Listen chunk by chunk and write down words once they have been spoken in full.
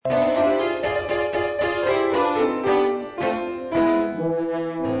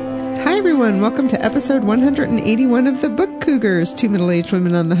everyone. Welcome to episode 181 of the Book Cougars, two middle-aged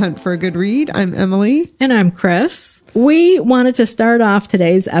women on the hunt for a good read. I'm Emily. And I'm Chris. We wanted to start off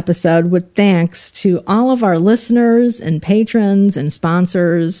today's episode with thanks to all of our listeners and patrons and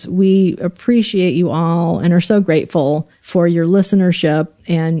sponsors. We appreciate you all and are so grateful for your listenership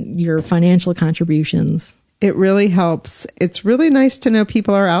and your financial contributions. It really helps. It's really nice to know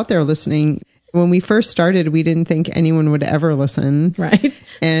people are out there listening. When we first started, we didn't think anyone would ever listen. Right.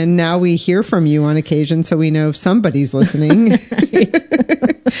 And now we hear from you on occasion, so we know somebody's listening.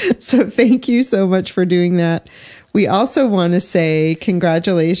 So thank you so much for doing that. We also want to say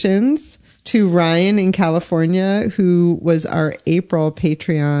congratulations to Ryan in California, who was our April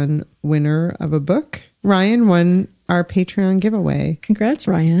Patreon winner of a book. Ryan won our Patreon giveaway. Congrats,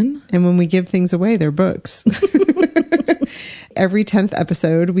 Ryan. And when we give things away, they're books. Every 10th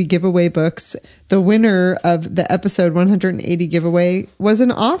episode, we give away books. The winner of the episode 180 giveaway was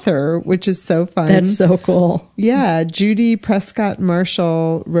an author, which is so fun. That's so cool. Yeah. Judy Prescott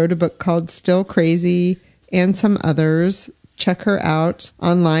Marshall wrote a book called Still Crazy and some others. Check her out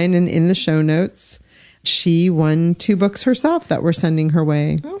online and in the show notes. She won 2 books herself that we're sending her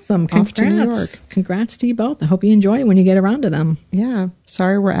way. Awesome. Off to New York. Congrats to you both. I hope you enjoy it when you get around to them. Yeah.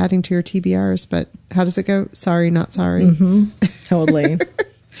 Sorry we're adding to your TBRs, but how does it go? Sorry, not sorry. Mm-hmm. Totally.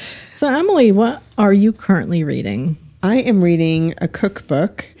 So, Emily, what are you currently reading? I am reading a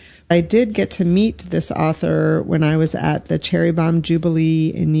cookbook. I did get to meet this author when I was at the Cherry Bomb Jubilee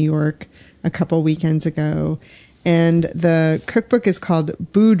in New York a couple weekends ago. And the cookbook is called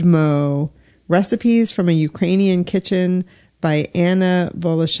Budmo, Recipes from a Ukrainian Kitchen by Anna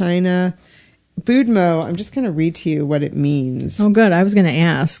Voloshyna. Budmo, I'm just going to read to you what it means. Oh, good. I was going to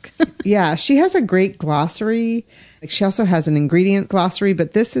ask. Yeah, she has a great glossary. She also has an ingredient glossary,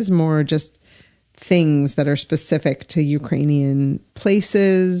 but this is more just things that are specific to Ukrainian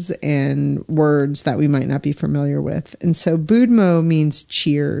places and words that we might not be familiar with. And so Budmo means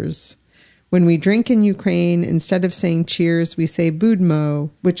cheers. When we drink in Ukraine, instead of saying cheers, we say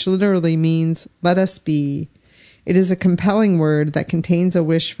budmo, which literally means let us be. It is a compelling word that contains a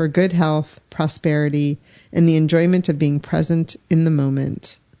wish for good health, prosperity, and the enjoyment of being present in the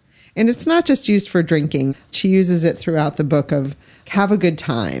moment. And it's not just used for drinking. She uses it throughout the book of have a good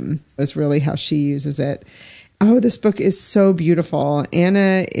time is really how she uses it. Oh, this book is so beautiful.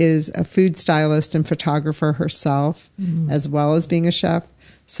 Anna is a food stylist and photographer herself, as well as being a chef.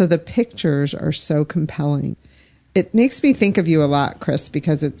 So the pictures are so compelling. It makes me think of you a lot, Chris,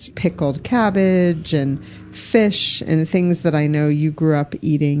 because it's pickled cabbage and fish and things that I know you grew up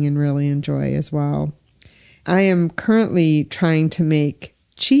eating and really enjoy as well. I am currently trying to make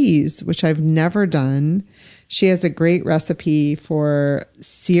cheese, which I've never done. She has a great recipe for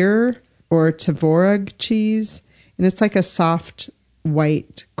sear or tvorog cheese, and it's like a soft,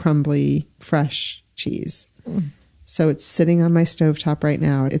 white, crumbly, fresh cheese. So it's sitting on my stovetop right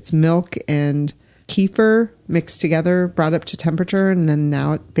now. It's milk and kefir mixed together, brought up to temperature, and then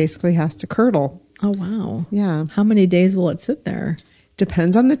now it basically has to curdle. Oh, wow. Yeah. How many days will it sit there?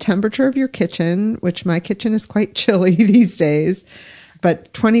 Depends on the temperature of your kitchen, which my kitchen is quite chilly these days,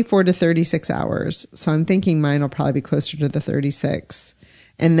 but 24 to 36 hours. So I'm thinking mine will probably be closer to the 36.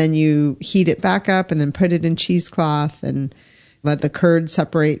 And then you heat it back up and then put it in cheesecloth and let the curd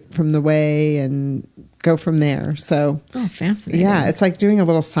separate from the whey and go from there. So, oh, fascinating. Yeah, it's like doing a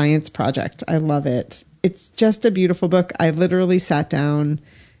little science project. I love it. It's just a beautiful book. I literally sat down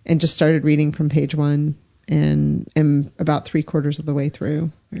and just started reading from page 1 and am about 3/4 of the way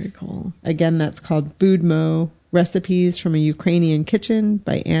through. Very cool. Again, that's called Budmo, Recipes from a Ukrainian Kitchen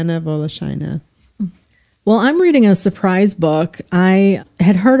by Anna Voloshyna. Well, I'm reading a surprise book. I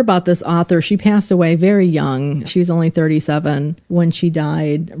had heard about this author. She passed away very young. She was only 37 when she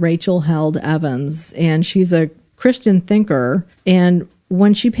died, Rachel Held Evans. And she's a Christian thinker. And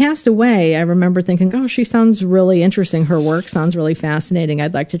when she passed away, I remember thinking, oh, she sounds really interesting. Her work sounds really fascinating.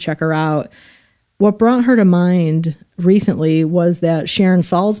 I'd like to check her out. What brought her to mind recently was that Sharon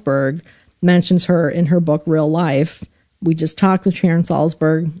Salzberg mentions her in her book, Real Life. We just talked with Sharon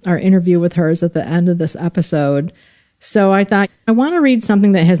Salzberg. Our interview with her is at the end of this episode. So I thought, I want to read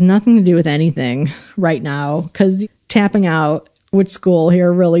something that has nothing to do with anything right now, because tapping out with school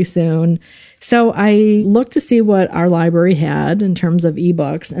here really soon. So I looked to see what our library had in terms of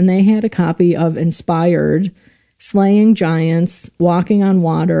ebooks, and they had a copy of Inspired, Slaying Giants, Walking on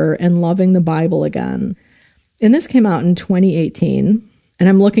Water, and Loving the Bible Again. And this came out in 2018. And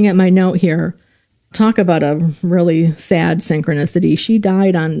I'm looking at my note here. Talk about a really sad synchronicity. She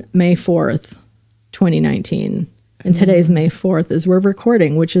died on May 4th, 2019. And today's May 4th as we're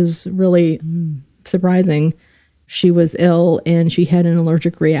recording, which is really surprising. she was ill and she had an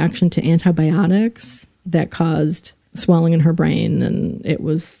allergic reaction to antibiotics that caused swelling in her brain, and it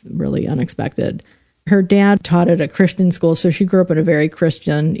was really unexpected. Her dad taught at a Christian school, so she grew up in a very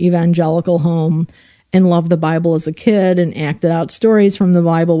Christian evangelical home and loved the Bible as a kid and acted out stories from the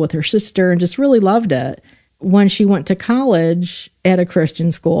Bible with her sister and just really loved it. When she went to college at a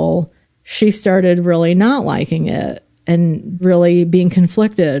Christian school, she started really not liking it and really being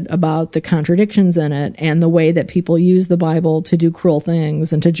conflicted about the contradictions in it and the way that people use the Bible to do cruel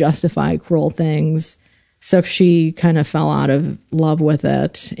things and to justify cruel things. So she kind of fell out of love with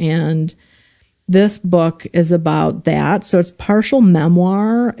it. And this book is about that. So it's partial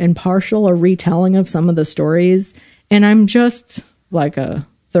memoir and partial a retelling of some of the stories. And I'm just like a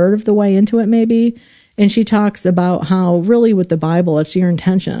third of the way into it, maybe. And she talks about how really with the Bible, it's your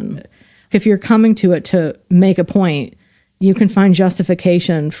intention. If you're coming to it to make a point, you can find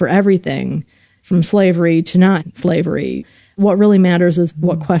justification for everything from slavery to not slavery. What really matters is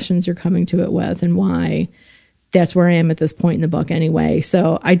what questions you're coming to it with and why. That's where I am at this point in the book anyway.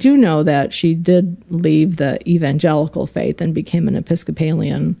 So I do know that she did leave the evangelical faith and became an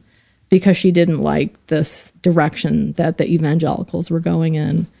Episcopalian because she didn't like this direction that the evangelicals were going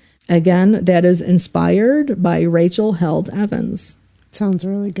in. Again, that is inspired by Rachel Held Evans. Sounds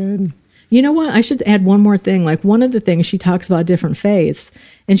really good. You know what? I should add one more thing. Like one of the things she talks about different faiths,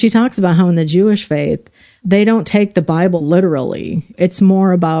 and she talks about how in the Jewish faith, they don't take the Bible literally. It's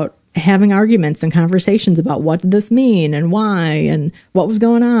more about having arguments and conversations about what did this mean and why and what was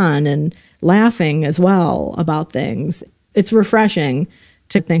going on and laughing as well about things. It's refreshing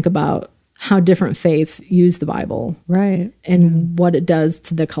to think about how different faiths use the Bible. Right. And what it does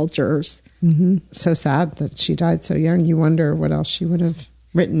to the cultures. Mm-hmm. So sad that she died so young. You wonder what else she would have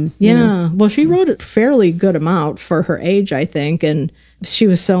written. Yeah. You know? Well, she wrote a fairly good amount for her age, I think. And she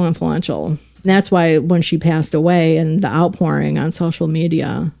was so influential. That's why when she passed away and the outpouring on social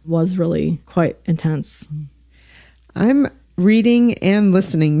media was really quite intense. I'm reading and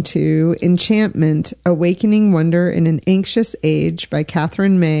listening to Enchantment, Awakening Wonder in an Anxious Age by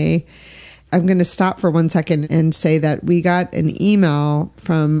Catherine May. I'm going to stop for 1 second and say that we got an email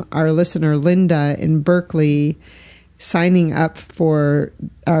from our listener, Linda, in Berkeley, signing up for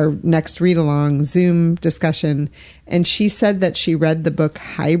our next read-along Zoom discussion. And she said that she read the book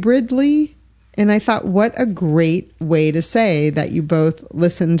hybridly. And I thought, what a great way to say that you both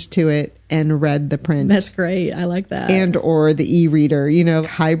listened to it and read the print. That's great. I like that. And or the e-reader,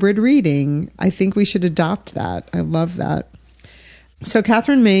 hybrid reading. I think we should adopt that. I love that. So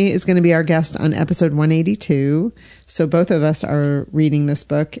Catherine May is going to be our guest on episode 182. So both of us are reading this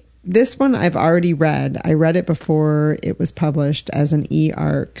book. This one I've already read. I read it before it was published as an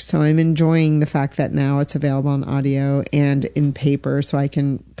e-arc. So I'm enjoying the fact that now it's available on audio and in paper, so I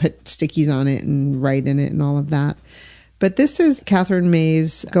can put stickies on it and write in it and all of that. But this is Catherine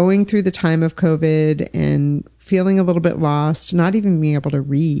May's going through the time of COVID and feeling a little bit lost, not even being able to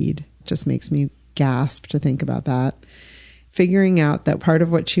read. Just makes me gasp to think about that. Figuring out that part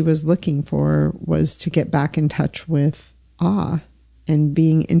of what she was looking for was to get back in touch with awe and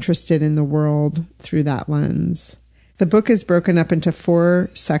being interested in the world through that lens. The book is broken up into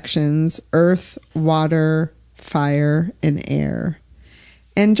 4 sections: earth, water, fire, and air.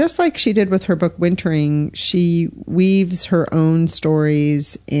 And just like she did with her book Wintering, she weaves her own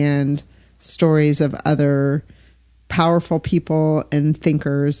stories and stories of other powerful people and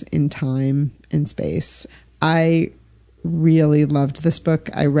thinkers in time and space. I really loved this book.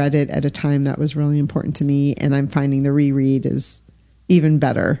 I read it at a time that was really important to me, and I'm finding the reread is even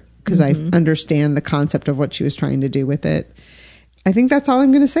better because I understand the concept of what she was trying to do with it. I think that's all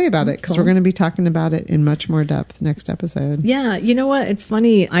I'm going to say about it because we're going to be talking about it in much more depth next episode. Yeah. You know what? It's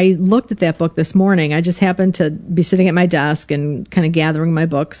funny. I looked at that book this morning. I just happened to be sitting at my desk and kind of gathering my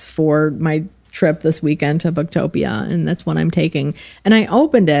books for my trip this weekend to Booktopia, and that's what I'm taking. And I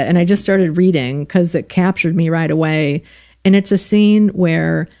opened it and I just started reading because it captured me right away. And it's a scene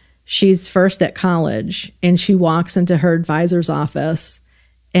where she's first at college and she walks into her advisor's office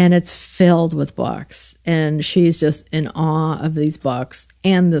and it's filled with books. And she's just in awe of these books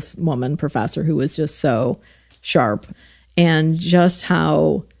and this woman professor who was just so sharp, and just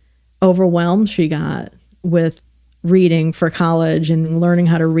how overwhelmed she got with reading for college and learning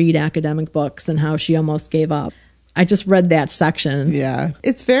how to read academic books and how she almost gave up. I just read that section. Yeah.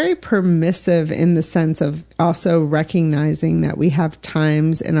 It's very permissive in the sense of also recognizing that we have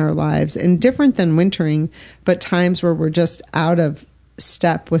times in our lives, and different than Wintering, but times where we're just out of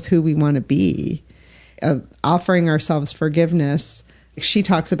step with who we want to be, offering ourselves forgiveness. She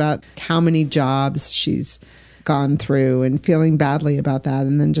talks about how many jobs she's gone through and feeling badly about that,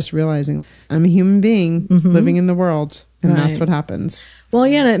 and then just realizing I'm a human being living in the world, and that's what happens. Well,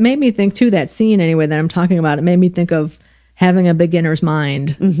 yeah, and it made me think too, that scene anyway that I'm talking about, it made me think of having a beginner's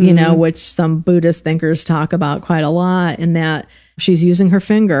mind, you know, which some Buddhist thinkers talk about quite a lot, in that she's using her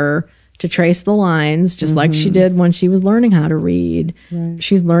finger to trace the lines, just like she did when she was learning how to read. Right.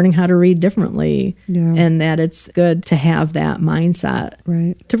 She's learning how to read differently, Yeah. and that it's good to have that mindset,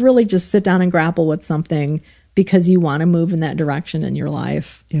 Right. to really just sit down and grapple with something because you want to move in that direction in your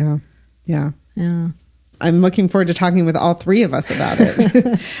life. Yeah. Yeah. Yeah. I'm looking forward to talking with all three of us about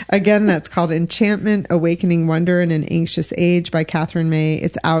it. Again, that's called Enchantment, Awakening Wonder in an Anxious Age by Catherine May.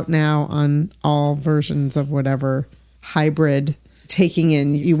 It's out now on all versions of whatever hybrid taking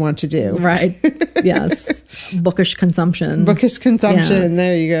in you want to do. Right. Yes. Bookish consumption. Bookish consumption. Yeah.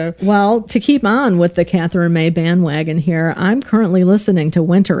 There you go. Well, to keep on with the Catherine May bandwagon here, I'm currently listening to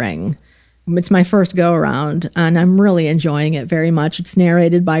Wintering. It's my first go around, and I'm really enjoying it very much. It's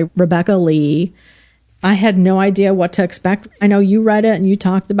narrated by Rebecca Lee. I had no idea what to expect. I know you read it and you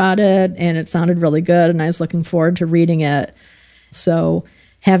talked about it, and it sounded really good, and I was looking forward to reading it. So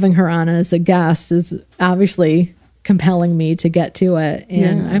having her on as a guest is obviously compelling me to get to it,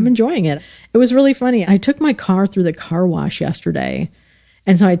 and I'm enjoying it. It was really funny. I took my car through the car wash yesterday,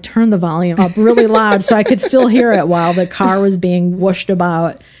 and so I turned the volume up really loud so I could still hear it while the car was being whooshed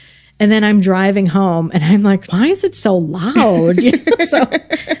about. And then I'm driving home and I'm like, why is it so loud? You know? So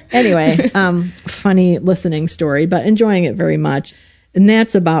anyway, funny listening story, but enjoying it very much. And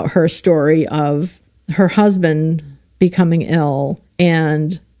that's about her story of her husband becoming ill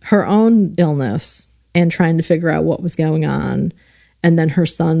and her own illness and trying to figure out what was going on. And then her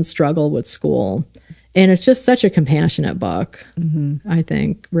son's struggle with school. And it's just such a compassionate book, I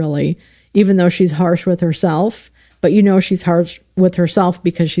think, really, even though she's harsh with herself. But you know she's harsh with herself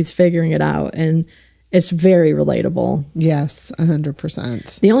because she's figuring it out. And it's very relatable. Yes,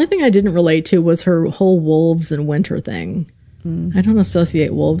 100%. The only thing I didn't relate to was her whole wolves and winter thing. I don't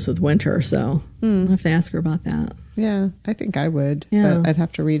associate wolves with winter, so I'll have to ask her about that. Yeah, I think I would. Yeah. But I'd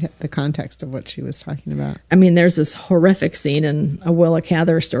have to read the context of what she was talking about. I mean, there's this horrific scene in a Willa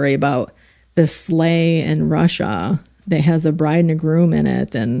Cather story about this sleigh in Russia that has a bride and a groom in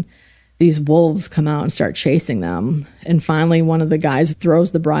it, and these wolves come out and start chasing them. And finally, one of the guys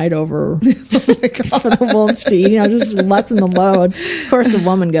throws the bride over for the wolves to eat, you know, just lessen the load. Of course, the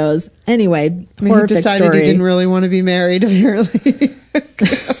woman goes, anyway, I mean, horrific he decided story. he didn't really want to be married, apparently.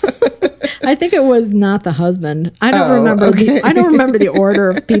 I think it was not the husband. I don't remember. Okay. I don't remember the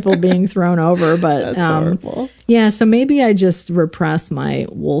order of people being thrown over, but That's horrible. yeah. So maybe I just repress my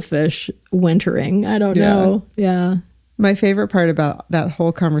wolfish wintering. I don't know. Yeah. My favorite part about that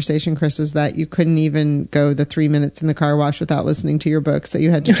whole conversation, Chris, is that you couldn't even go the 3 minutes in the car wash without listening to your book, so you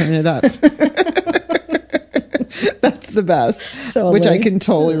had to turn it up. That's the best, Totally. which I can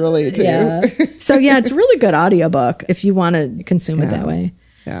totally relate to. Yeah. So yeah, it's a really good audiobook if you want to consume it that way.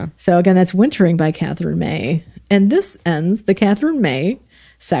 Yeah. So again, that's Wintering by Catherine May. And this ends the Catherine May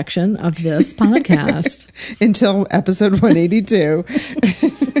section of this podcast. Until episode 182.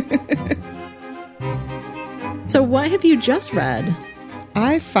 So what have you just read?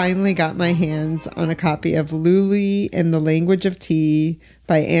 I finally got my hands on a copy of Luli in the Language of Tea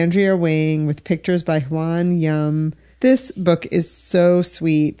by Andrea Wang with pictures by Huan Yum. This book is so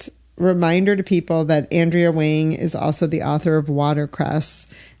sweet. Reminder to people that Andrea Wang is also the author of Watercress,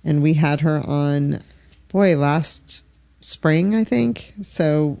 and we had her on, last spring, I think.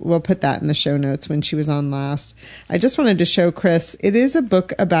 So we'll put that in the show notes when she was on last. I just wanted to show Chris, it is a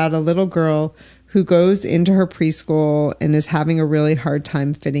book about a little girl who goes into her preschool and is having a really hard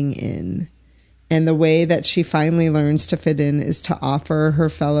time fitting in. And the way that she finally learns to fit in is to offer her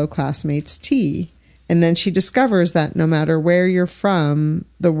fellow classmates tea. And then she discovers that no matter where you're from,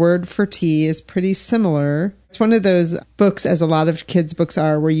 the word for tea is pretty similar. It's one of those books, as a lot of kids' books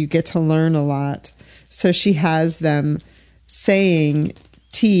are, where you get to learn a lot. So she has them saying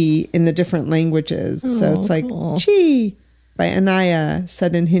tea in the different languages. So it's like, cool. Chi by Anaya,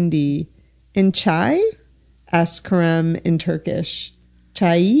 said in Hindi. And chai? Asked Karam in Turkish.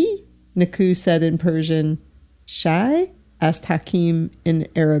 Chai? Naku said in Persian. Shai? Asked Hakim in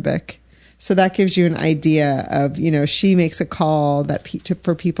Arabic. So that gives you an idea of, she makes a call that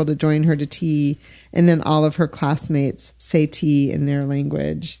for people to join her to tea, and then all of her classmates say tea in their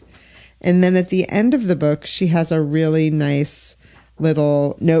language. And then at the end of the book, she has a really nice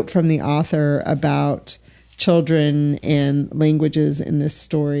little note from the author about children and languages in this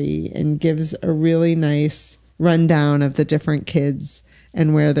story, and gives a really nice rundown of the different kids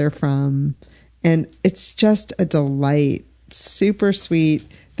and where they're from. And it's just a delight. Super sweet.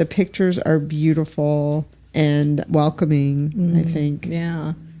 The pictures are beautiful. and welcoming, I think.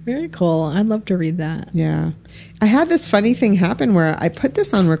 Yeah. Very cool. I'd love to read that. Yeah. I had this funny thing happen where I put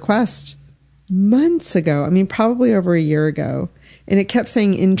this on request months ago. I mean, probably over a year ago. And it kept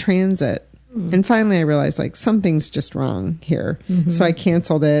saying in transit. And finally I realized like something's just wrong here. So I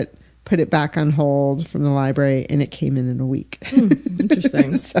canceled it, put it back on hold from the library, and it came in a week.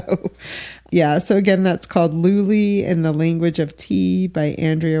 Interesting. So, yeah. So again, that's called Luli and the Language of Tea by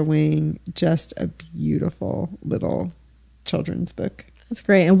Andrea Wing. Just a beautiful little children's book. That's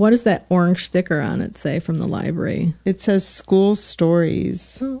great. And what does that orange sticker on it say from the library? It says school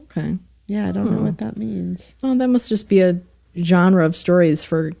stories. Oh, okay. Yeah, I don't know what that means. Oh, that must just be a genre of stories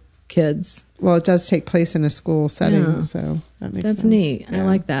for kids. Well, it does take place in a school setting, Yeah. so that makes sense. That's neat. Yeah. I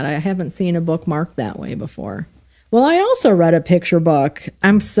like that. I haven't seen a book marked that way before. Well, I also read a picture book.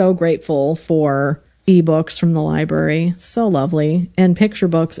 I'm so grateful for ebooks from the library. So lovely. And picture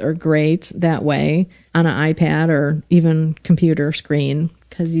books are great that way on an iPad or even computer screen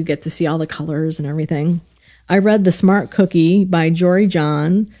because you get to see all the colors and everything. I read The Smart Cookie by Jory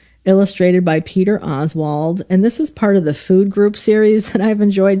John, illustrated by Peter Oswald. And this is part of the food group series that I've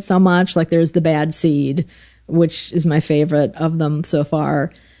enjoyed so much. Like there's The Bad Seed, which is my favorite of them so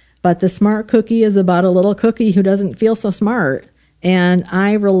far. But The Smart Cookie is about a little cookie who doesn't feel so smart. And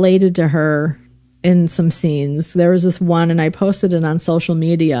I related to her in some scenes. There was this one, and I posted it on social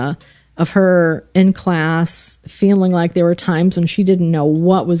media, of her in class feeling like there were times when she didn't know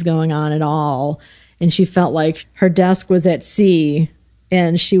what was going on at all. And she felt like her desk was at sea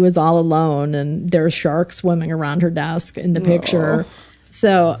and she was all alone, and there were sharks swimming around her desk in the picture.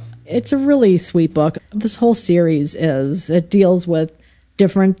 So it's a really sweet book. This whole series it deals with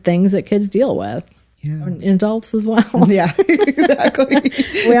different things that kids deal with. Yeah. And adults as well. Yeah, exactly.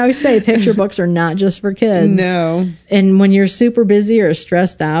 We always say picture books are not just for kids. No. And when you're super busy or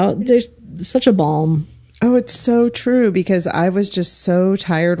stressed out, there's such a balm. Oh, it's so true, because I was just so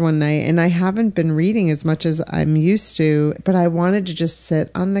tired one night, and I haven't been reading as much as I'm used to, but I wanted to just sit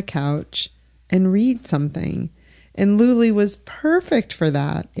on the couch and read something. And Luli was perfect for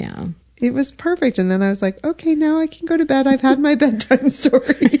that. Yeah. It was perfect. And then I was like, okay, now I can go to bed. I've had my bedtime story.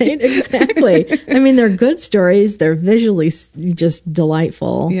 Right? Exactly. I mean, they're good stories. They're visually just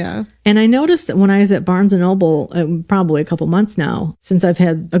delightful. Yeah. And I noticed that when I was at Barnes & Noble, probably a couple months now, since I've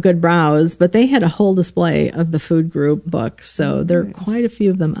had a good browse, but they had a whole display of the food group books. So there are quite a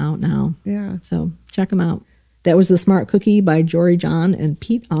few of them out now. Yeah. So check them out. That was The Smart Cookie by Jory John and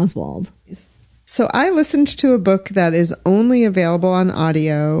Pete Oswald. So I listened to a book that is only available on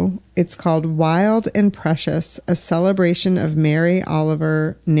audio. It's called Wild and Precious, a celebration of Mary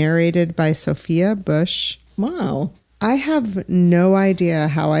Oliver, narrated by Sophia Bush. Wow. I have no idea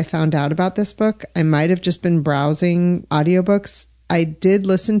how I found out about this book. I might have just been browsing audiobooks. I did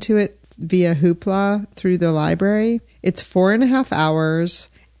listen to it via Hoopla through the library. It's 4.5 hours,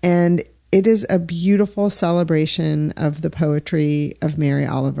 and it is a beautiful celebration of the poetry of Mary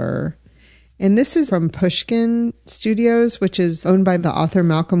Oliver. And this is from Pushkin Studios, which is owned by the author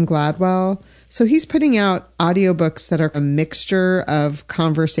Malcolm Gladwell. So he's putting out audiobooks that are a mixture of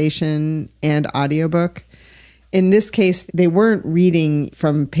conversation and audiobook. In this case, they weren't reading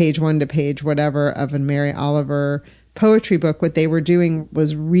from page 1 to page whatever of a Mary Oliver poetry book. What they were doing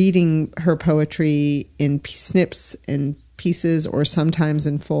was reading her poetry in snips and pieces, or sometimes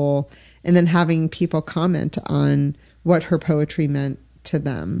in full, and then having people comment on what her poetry meant to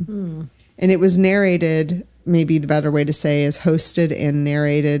them. And it was narrated, maybe the better way to say is hosted and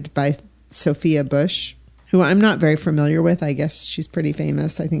narrated by Sophia Bush, who I'm not very familiar with. I guess she's pretty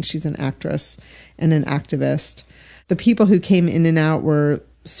famous. I think she's an actress and an activist. The people who came in and out were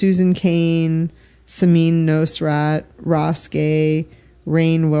Susan Cain, Samin Nosrat, Ross Gay,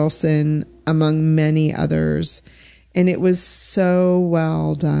 Rainn Wilson, among many others. And it was so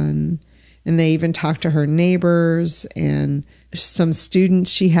well done. And they even talked to her neighbors and some students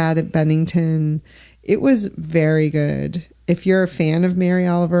she had at Bennington. It was very good. If you're a fan of Mary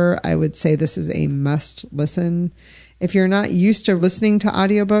Oliver, I would say this is a must listen. If you're not used to listening to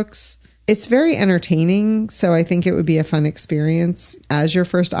audiobooks, it's very entertaining. So I think it would be a fun experience as your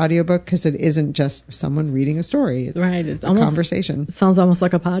first audiobook, because it isn't just someone reading a story. It's right. It's a almost, conversation. It sounds almost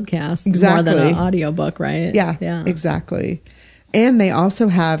like a podcast. Exactly. More than an audiobook, right? Yeah, exactly. And they also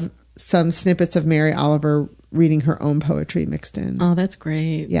have some snippets of Mary Oliver reading her own poetry mixed in. Oh, that's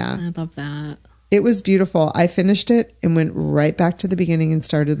great. Yeah. I love that. It was beautiful. I finished it and went right back to the beginning and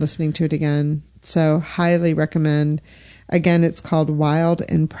started listening to it again. So highly recommend. Again, it's called Wild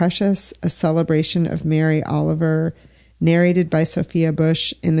and Precious, a celebration of Mary Oliver, narrated by Sophia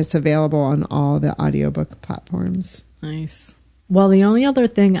Bush, and it's available on all the audiobook platforms. Nice. Well, the only other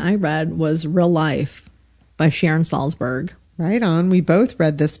thing I read was Real Life by Sharon Salzberg. Right on. We both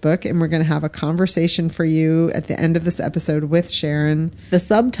read this book, and we're going to have a conversation for you at the end of this episode with Sharon. The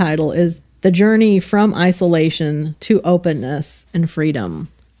subtitle is The Journey from Isolation to Openness and Freedom.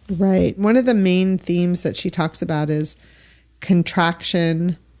 Right. One of the main themes that she talks about is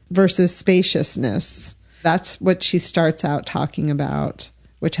contraction versus spaciousness. That's what she starts out talking about,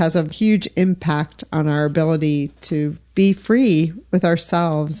 which has a huge impact on our ability to be free with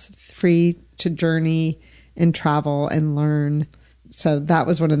ourselves, free to journey and travel and learn. So that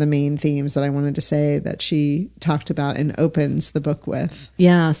was one of the main themes that I wanted to say that she talked about and opens the book with.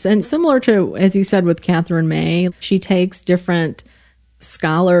 Yes. And similar to, as you said, with Catherine May, she takes different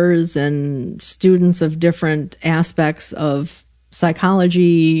scholars and students of different aspects of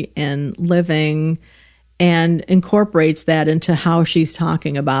psychology and living and incorporates that into how she's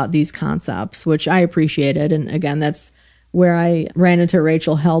talking about these concepts, which I appreciated. And again, that's where I ran into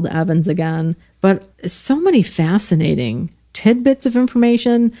Rachel Held Evans again. But so many fascinating tidbits of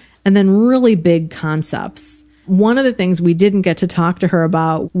information and then really big concepts. One of the things we didn't get to talk to her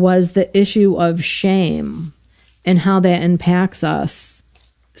about was the issue of shame and how that impacts us.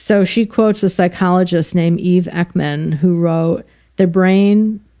 So she quotes a psychologist named Eve Ekman who wrote, "The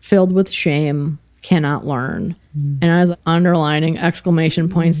brain filled with shame cannot learn." And I was underlining exclamation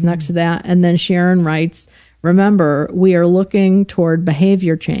points next to that. And then Sharon writes, "Remember, we are looking toward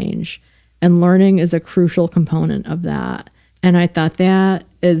behavior change, and learning is a crucial component of that." And I thought that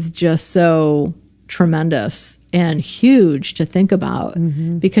is just so tremendous and huge to think about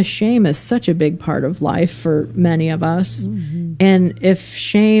because shame is such a big part of life for many of us. And if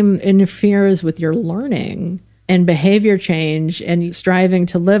shame interferes with your learning and behavior change and striving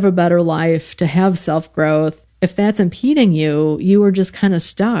to live a better life, to have self-growth, if that's impeding you, you are just kind of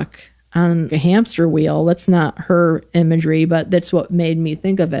stuck on a hamster wheel. That's not her imagery, but that's what made me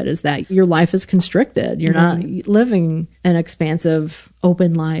think of it, is that your life is constricted. You're not living an expansive,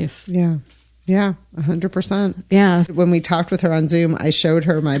 open life. Yeah. Yeah, 100%. Yeah. When we talked with her on Zoom, I showed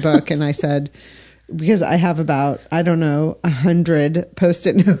her my book and I said, because I have about, 100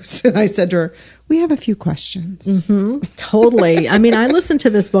 Post-it notes. And I said to her, we have a few questions. Totally. I mean, I listened to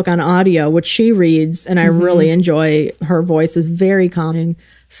this book on audio, which she reads, and I really enjoy her voice. Is very calming.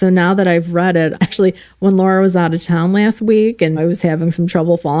 So now that I've read it, actually, when Laura was out of town last week and I was having some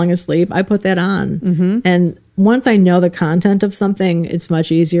trouble falling asleep, I put that on. And once I know the content of something, it's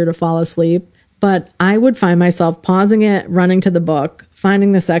much easier to fall asleep. But I would find myself pausing it, running to the book,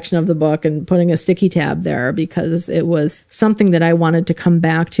 finding the section of the book and putting a sticky tab there because it was something that I wanted to come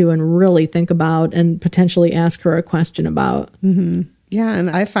back to and really think about and potentially ask her a question about. Yeah,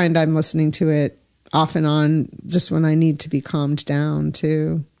 and I find I'm listening to it off and on just when I need to be calmed down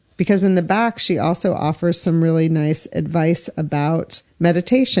too. Because in the back, she also offers some really nice advice about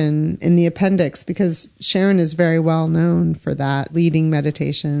meditation in the appendix, because Sharon is very well known for that, leading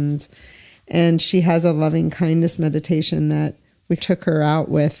meditations. And she has a loving kindness meditation that we took her out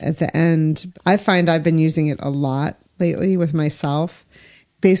with at the end. I find I've been using it a lot lately with myself.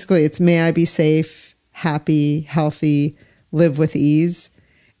 Basically, it's may I be safe, happy, healthy, live with ease.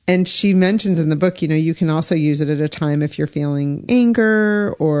 And she mentions in the book, you can also use it at a time if you're feeling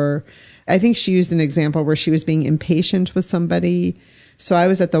anger, or I think she used an example where she was being impatient with somebody. So I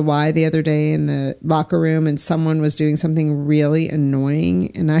was at the Y the other day in the locker room and someone was doing something really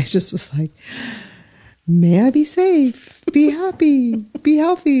annoying. And I just was like, may I be safe, be happy, be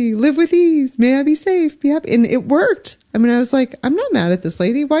healthy, live with ease. May I be safe, be happy. And it worked. I mean, I was like, I'm not mad at this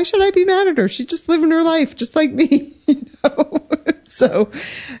lady. Why should I be mad at her? She's just living her life just like me. So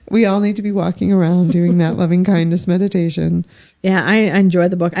we all need to be walking around doing that loving kindness meditation. Yeah, I enjoy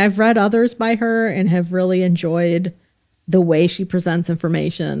the book. I've read others by her and have really enjoyed the way she presents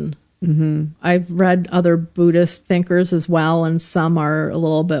information. I've read other Buddhist thinkers as well, and some are a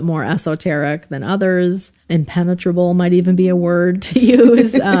little bit more esoteric than others. Impenetrable might even be a word to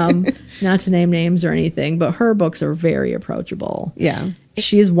use, not to name names or anything, but her books are very approachable. Yeah.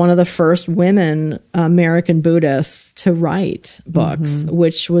 She is one of the first women American Buddhists to write books,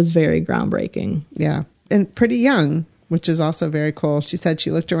 which was very groundbreaking. Yeah. And pretty young, which is also very cool. She said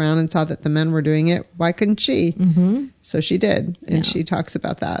she looked around and saw that the men were doing it. Why couldn't she? So she did. And she talks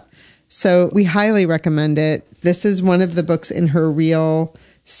about that. So we highly recommend it. This is one of the books in her Real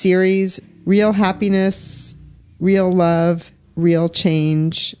series: Real Happiness, Real Love, Real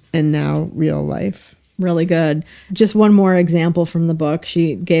Change, and now Real Life. Really good. Just one more example from the book.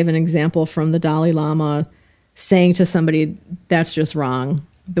 She gave an example from the Dalai Lama saying to somebody, that's just wrong,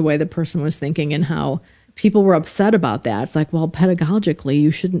 the way the person was thinking, and how people were upset about that. It's like, well, pedagogically, you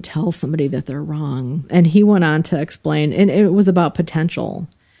shouldn't tell somebody that they're wrong. And he went on to explain, and it was about potential.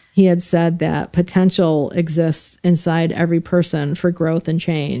 he had said that potential exists inside every person for growth and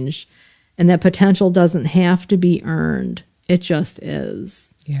change, and that potential doesn't have to be earned. It just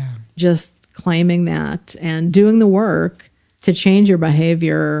is. Yeah. Just claiming that and doing the work to change your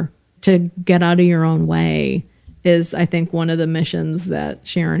behavior, to get out of your own way is, I think, one of the missions that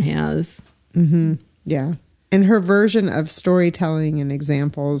Sharon has. Mm-hmm. Yeah. And her version of storytelling and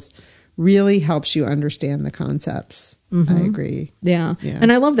examples really helps you understand the concepts. I agree. Yeah.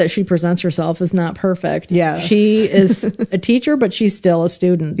 And I love that she presents herself as not perfect. Yes. She is a teacher, but she's still a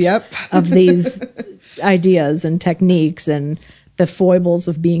student of these ideas and techniques and the foibles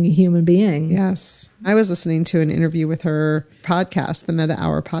of being a human being. Yes. I was listening to an interview with her podcast, the Meta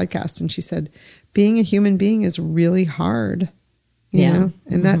Hour podcast, and she said, being a human being is really hard. You know?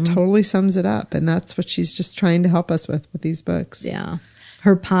 And that totally sums it up. And that's what she's just trying to help us with these books. Yeah.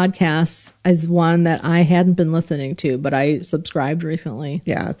 Her podcast is one that I hadn't been listening to, but I subscribed recently.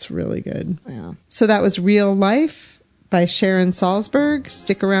 Yeah, it's really good. Yeah. So that was Real Life by Sharon Salzberg.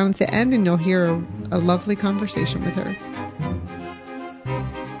 Stick around at the end and you'll hear a lovely conversation with her.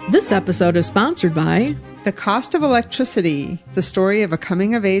 This episode is sponsored by The Cost of Electricity, the story of a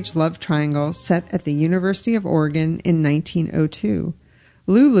coming-of-age love triangle set at the University of Oregon in 1902.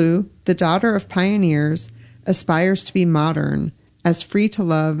 Lulu, the daughter of pioneers, aspires to be modern, as free to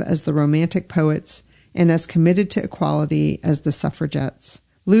love as the Romantic poets, and as committed to equality as the suffragettes.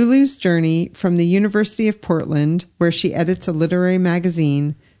 Lulu's journey from the University of Portland, where she edits a literary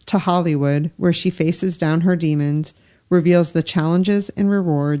magazine, to Hollywood, where she faces down her demons, reveals the challenges and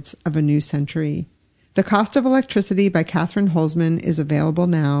rewards of a new century. The Cost of Electricity by Katherine Holzman is available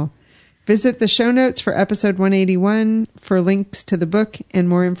now. Visit the show notes for episode 181 for links to the book and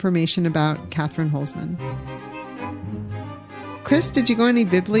more information about Katherine Holzman. Chris, did you go on any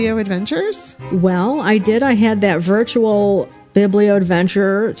Biblio adventures? Well, I did. I had that virtual Biblio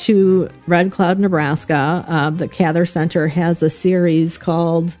adventure to Red Cloud, Nebraska. The Cather Center has a series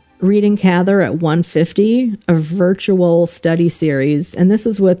called Reading Cather at 150, a virtual study series. And this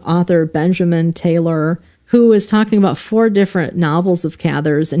is with author Benjamin Taylor, who is talking about 4 different novels of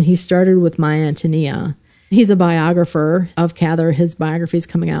Cather's, and he started with My Antonia. He's a biographer of Cather. His biography is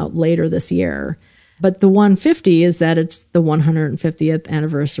coming out later this year. But the 150 is that it's the 150th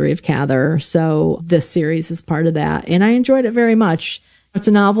anniversary of Cather. So this series is part of that. And I enjoyed it very much. It's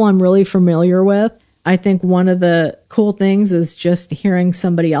a novel I'm really familiar with. I think one of the cool things is just hearing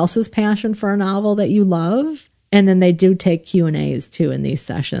somebody else's passion for a novel that you love. And then they do take Q&As too in these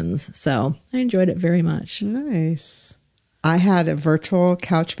sessions. So I enjoyed it very much. Nice. I had a virtual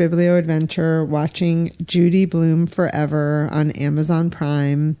couch biblio adventure watching Judy Blume Forever on Amazon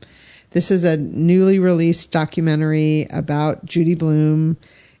Prime. This is a newly released documentary about Judy Blume.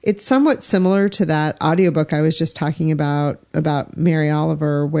 It's somewhat similar to that audiobook I was just talking about Mary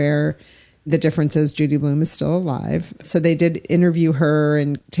Oliver, where the difference is Judy Blume is still alive. So they did interview her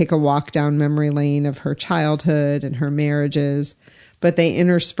and take a walk down memory lane of her childhood and her marriages, but they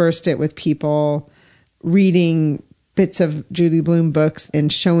interspersed it with people reading bits of Judy Blume books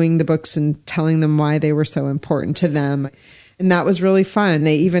and showing the books and telling them why they were so important to them. And that was really fun.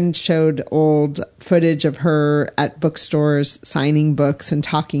 They even showed old footage of her at bookstores signing books and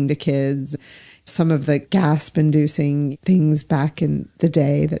talking to kids. Some of the gasp-inducing things back in the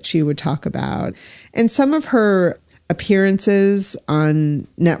day that she would talk about. And some of her appearances on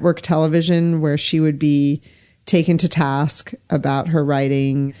network television where she would be taken to task about her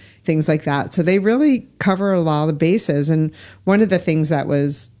writing, things like that. So they really cover a lot of bases. And one of the things that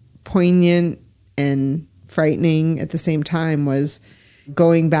was poignant and frightening at the same time was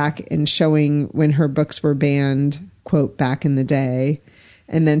going back and showing when her books were banned, quote, back in the day,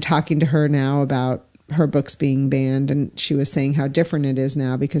 and then talking to her now about her books being banned. And she was saying how different it is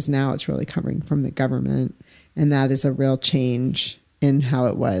now because now it's really coming from the government. And that is a real change in how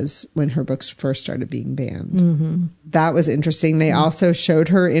it was when her books first started being banned. Mm-hmm. That was interesting. They also showed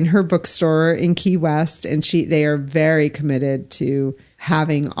her in her bookstore in Key West, and they are very committed to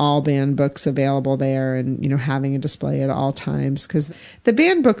having all banned books available there and, having a display at all times, because the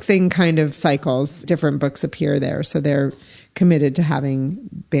banned book thing kind of cycles. Different books appear there. So they're committed to having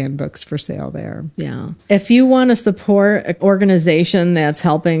banned books for sale there. Yeah. If you want to support an organization that's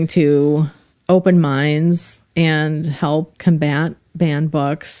helping to open minds and help combat banned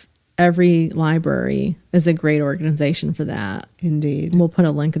books, every library is a great organization for that. Indeed. We'll put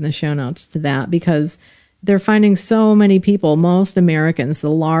a link in the show notes to that because they're finding so many people, most Americans,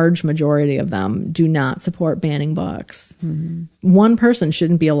 the large majority of them, do not support banning books. Mm-hmm. One person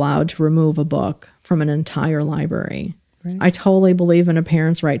shouldn't be allowed to remove a book from an entire library. Right. I totally believe in a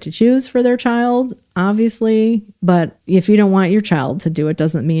parent's right to choose for their child, obviously. But if you don't want your child to do it,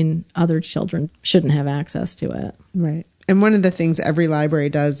 doesn't mean other children shouldn't have access to it. Right. And one of the things every library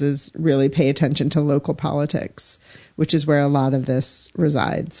does is really pay attention to local politics, which is where a lot of this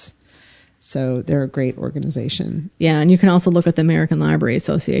resides. So they're a great organization. Yeah, and you can also look at the American Library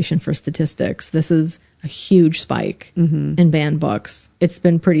Association for statistics. This is a huge spike in banned books. It's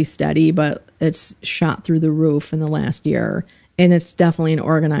been pretty steady, but it's shot through the roof in the last year. And it's definitely an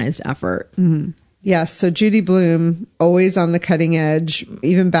organized effort. Yes. So Judy Blume, always on the cutting edge,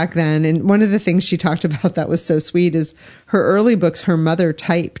 even back then. And one of the things she talked about that was so sweet is her early books, her mother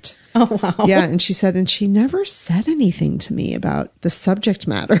typed. Oh, wow. Yeah. And she said, and she never said anything to me about the subject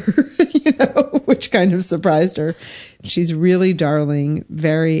matter, which kind of surprised her. She's really darling,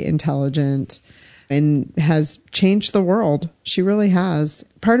 very intelligent, and has changed the world. She really has.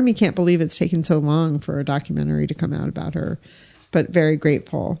 Part of me can't believe it's taken so long for a documentary to come out about her, but very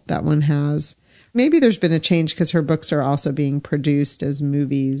grateful that one has. Maybe there's been a change because her books are also being produced as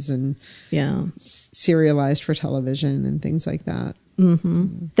movies and serialized for television and things like that.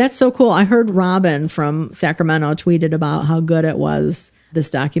 That's so cool. I heard Robin from Sacramento tweeted about how good it was, this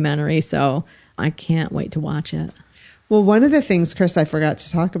documentary. So I can't wait to watch it. Well, one of the things, Chris, I forgot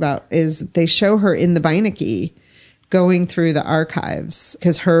to talk about is they show her in the Beinecke going through the archives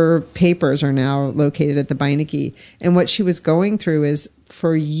because her papers are now located at the Beinecke. And what she was going through is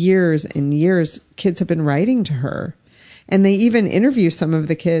for years and years, kids have been writing to her. And they even interview some of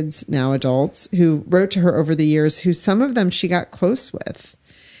the kids, now adults, who wrote to her over the years, who some of them she got close with.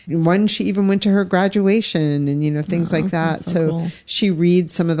 One, she even went to her graduation and, things like that. So cool. She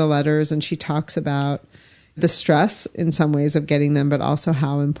reads some of the letters and she talks about the stress in some ways of getting them, but also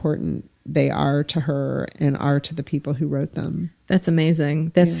how important they are to her and are to the people who wrote them. That's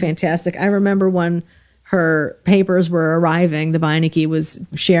amazing. That's fantastic. I remember when her papers were arriving, the Beinecke was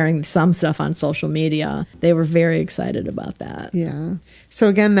sharing some stuff on social media. They were very excited about that. Yeah. So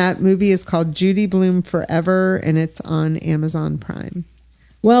again, that movie is called Judy Blume Forever, and it's on Amazon Prime.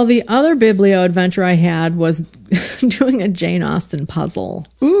 Well, the other biblio adventure I had was doing a Jane Austen puzzle.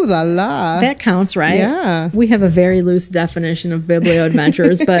 Ooh la la. That counts, right? Yeah. We have a very loose definition of biblio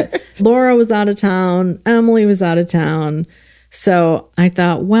adventures, but Laura was out of town. Emily was out of town. So I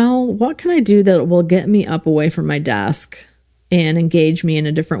thought, well, what can I do that will get me up away from my desk and engage me in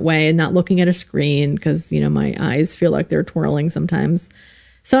a different way and not looking at a screen because, my eyes feel like they're twirling sometimes.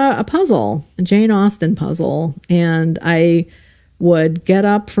 So a puzzle, a Jane Austen puzzle. And I would get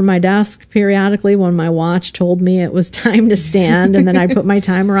up from my desk periodically when my watch told me it was time to stand. And then I'd put my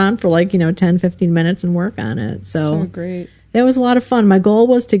timer on for 10, 15 minutes and work on it. So great. It was a lot of fun. My goal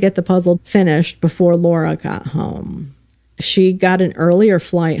was to get the puzzle finished before Laura got home. She got an earlier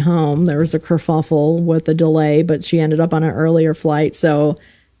flight home. There was a kerfuffle with a delay, but she ended up on an earlier flight. So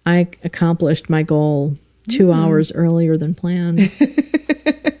I accomplished my goal 2 hours earlier than planned.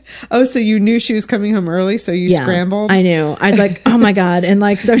 Oh, so you knew she was coming home early, so you scrambled? I knew. I was like, oh my God. And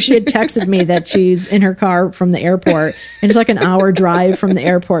so she had texted me that she's in her car from the airport. And it's like an hour drive from the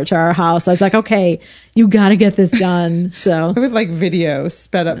airport to our house. I was like, okay, you got to get this done. So I would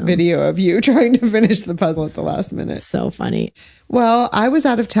sped up video of you trying to finish the puzzle at the last minute. So funny. Well, I was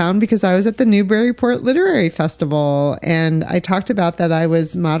out of town because I was at the Newburyport Literary Festival. And I talked about that I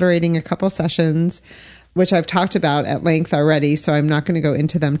was moderating a couple sessions, which I've talked about at length already, so I'm not going to go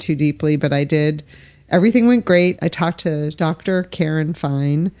into them too deeply, but I did. Everything went great. I talked to Dr. Karen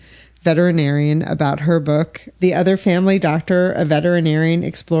Fine, veterinarian, about her book. The Other Family Doctor, a veterinarian,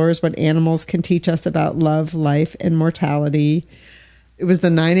 explores what animals can teach us about love, life, and mortality. It was the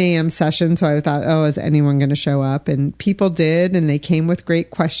 9 a.m. session, so I thought, is anyone going to show up? And people did, and they came with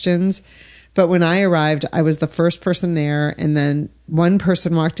great questions. But when I arrived, I was the first person there, and then one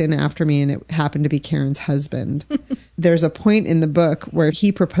person walked in after me, and it happened to be Karen's husband. There's a point in the book where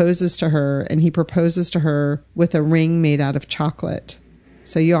he proposes to her, and he proposes to her with a ring made out of chocolate.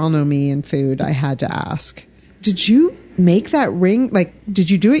 So you all know me and food. I had to ask, did you make that ring?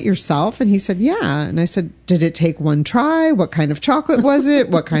 Did you do it yourself? And he said, yeah. And I said, did it take one try? What kind of chocolate was it?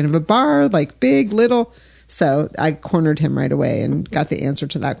 What kind of a bar? Big, little? So I cornered him right away and got the answer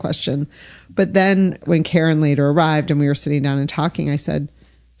to that question. But then when Karen later arrived and we were sitting down and talking, I said,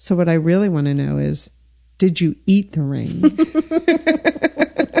 so what I really want to know is, did you eat the ring?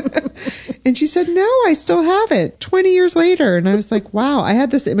 And she said, no, I still have it 20 years later. And I was like, wow, I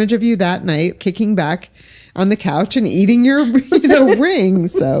had this image of you that night kicking back on the couch and eating your ring.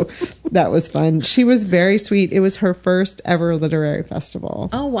 So that was fun. She was very sweet. It was her first ever literary festival.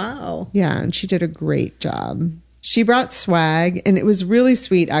 Oh, wow. Yeah, and she did a great job. She brought swag, and it was really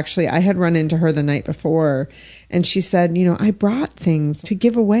sweet, actually. I had run into her the night before, And she said, I brought things to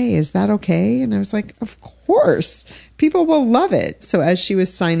give away. Is that okay? And I was like, of course. People will love it. So as she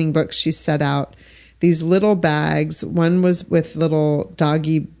was signing books, she set out these little bags. One was with little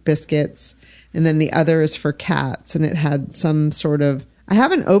doggy biscuits, and then the other is for cats. And it had some sort of, I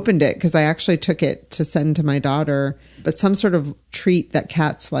haven't opened it because I actually took it to send to my daughter, but some sort of treat that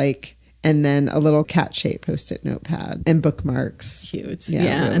cats like. And then a little cat-shaped Post-it notepad and bookmarks. Cute.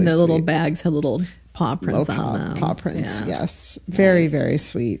 Yeah, really and the little bags had little paw prints on them. Paw prints, yes. Very, very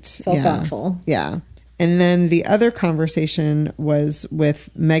sweet. So thoughtful. Yeah. And then the other conversation was with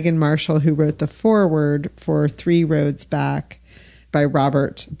Megan Marshall, who wrote the foreword for 3 Roads Back by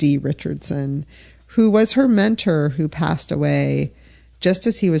Robert D. Richardson, who was her mentor who passed away just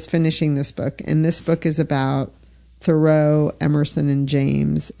as he was finishing this book. And this book is about Thoreau, Emerson, and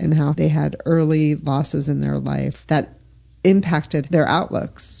James, and how they had early losses in their life that impacted their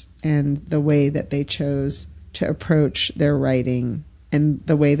outlooks and the way that they chose to approach their writing and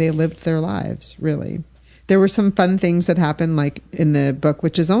the way they lived their lives, really. There were some fun things that happened, like in the book,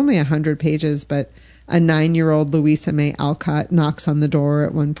 which is only 100 pages, but a 9-year-old Louisa May Alcott knocks on the door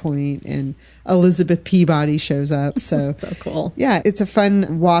at one point, and Elizabeth Peabody shows up. So cool. Yeah, it's a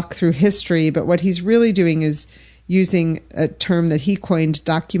fun walk through history, but what he's really doing is using a term that he coined,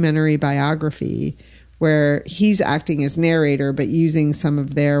 documentary biography, where he's acting as narrator, but using some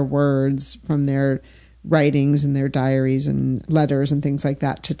of their words from their writings and their diaries and letters and things like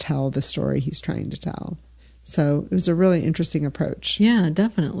that to tell the story he's trying to tell. So it was a really interesting approach. Yeah,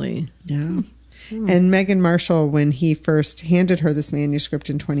 definitely. Yeah. And Megan Marshall, when he first handed her this manuscript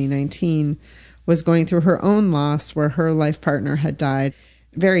in 2019, was going through her own loss where her life partner had died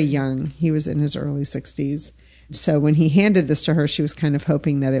very young. He was in his early 60s. So when he handed this to her, she was kind of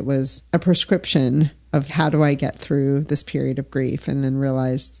hoping that it was a prescription of how do I get through this period of grief, and then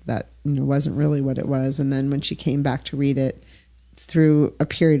realized that wasn't really what it was. And then when she came back to read it through a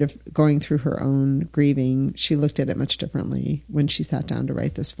period of going through her own grieving, she looked at it much differently when she sat down to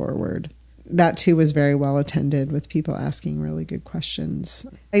write this foreword. That too was very well attended with people asking really good questions.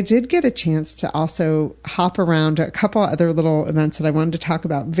 I did get a chance to also hop around a couple other little events that I wanted to talk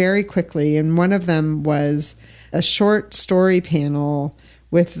about very quickly. And one of them was a short story panel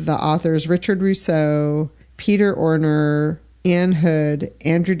with the authors Richard Rousseau, Peter Orner, Anne Hood,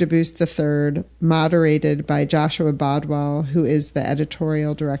 Andrew DeBoost III, moderated by Joshua Bodwell, who is the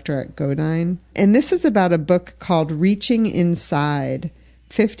editorial director at Godine. And this is about a book called Reaching Inside,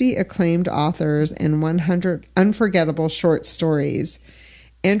 50 acclaimed authors and 100 unforgettable short stories.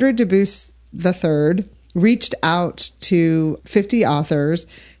 Andrew DeBoost III reached out to 50 authors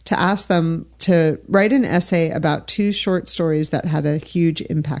to ask them to write an essay about 2 short stories that had a huge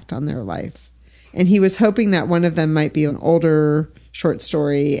impact on their life. And he was hoping that one of them might be an older short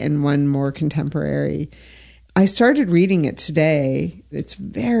story and one more contemporary. I started reading it today. It's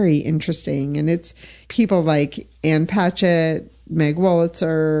very interesting. And it's people like Ann Patchett, Meg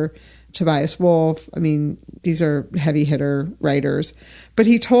Wolitzer, Tobias Wolff. I mean, these are heavy hitter writers. But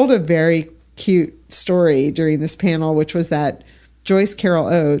he told a very cute story during this panel, which was that Joyce Carol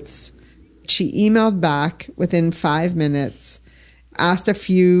Oates, she emailed back within 5 minutes, asked a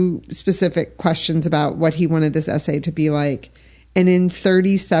few specific questions about what he wanted this essay to be like, and in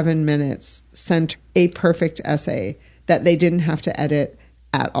 37 minutes sent a perfect essay that they didn't have to edit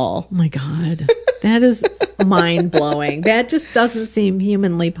at all. Oh my God. That is mind-blowing. That just doesn't seem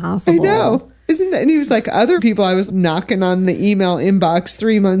humanly possible. I know. Isn't that? And he was like, other people, I was knocking on the email inbox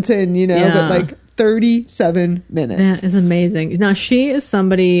 3 months in, but like 37 minutes. That is amazing. Now, she is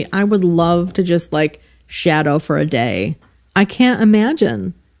somebody I would love to just like shadow for a day. I can't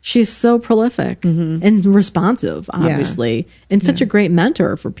imagine. She's so prolific and responsive, obviously, and such a great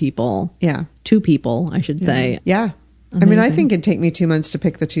mentor for people. Yeah. 2 people, I should say. Yeah. Amazing. I mean, I think it'd take me 2 months to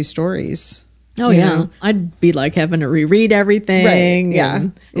pick the 2 stories. Oh, yeah. I'd be like having to reread everything. Right. Yeah.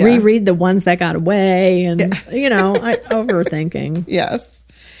 Reread the ones that got away and, overthinking. Yes.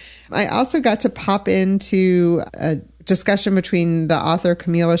 I also got to pop into a discussion between the author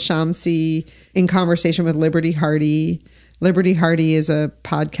Camila Shamsi in conversation with Liberty Hardy. Liberty Hardy is a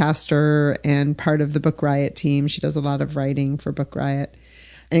podcaster and part of the Book Riot team. She does a lot of writing for Book Riot.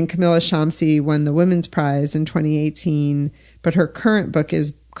 And Camila Shamsi won the Women's Prize in 2018, but her current book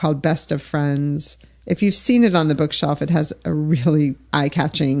is called Best of Friends. If you've seen it on the bookshelf, it has a really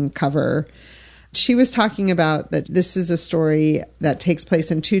eye-catching cover. She was talking about that this is a story that takes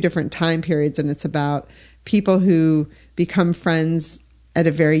place in 2 different time periods, and it's about people who become friends at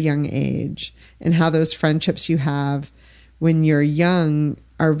a very young age and how those friendships you have when you're young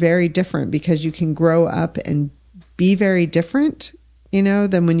are very different because you can grow up and be very different,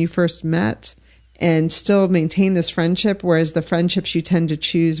 than when you first met. and still maintain this friendship, whereas the friendships you tend to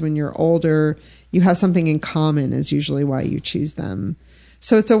choose when you're older, you have something in common is usually why you choose them.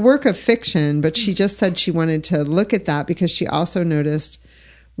 So it's a work of fiction, but she just said she wanted to look at that because she also noticed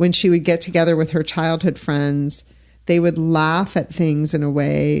when she would get together with her childhood friends, they would laugh at things in a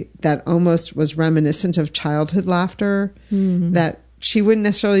way that almost was reminiscent of childhood laughter that she wouldn't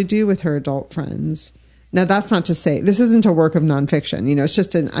necessarily do with her adult friends. Now, that's not to say, this isn't a work of nonfiction. You know, it's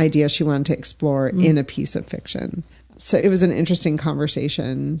just an idea she wanted to explore in a piece of fiction. So it was an interesting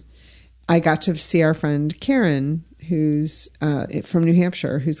conversation. I got to see our friend Karen, who's from New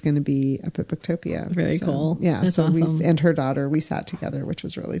Hampshire, who's going to be up at Booktopia. Very cool. Yeah, that's so awesome. and her daughter, we sat together, which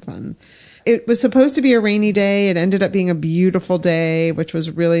was really fun. It was supposed to be a rainy day. It ended up being a beautiful day, which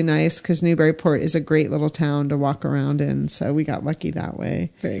was really nice because Newburyport is a great little town to walk around in. So we got lucky that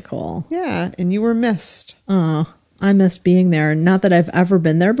way. Very cool. Yeah, and you were missed. Oh, I missed being there. Not that I've ever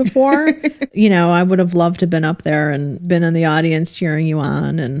been there before. You know, I would have loved to have been up there and been in the audience cheering you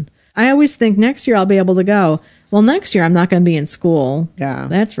on. And I always think next year I'll be able to go. Well, next year I'm not going to be in school. Yeah.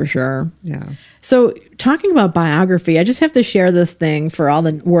 That's for sure. Yeah. So talking about biography, I just have to share this thing for all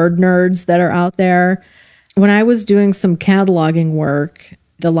the word nerds that are out there. When I was doing some cataloging work,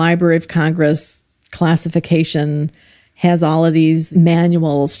 the Library of Congress classification has all of these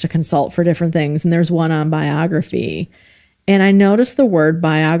manuals to consult for different things. And there's one on biography. And I noticed the word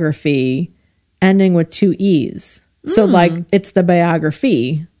biography ending with 2 E's. So like it's the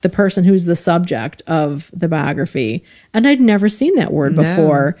biography, the person who's the subject of the biography. And I'd never seen that word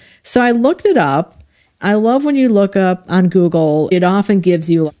before. So I looked it up. I love when you look up on Google, it often gives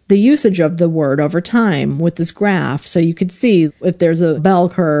you the usage of the word over time with this graph. So you could see if there's a bell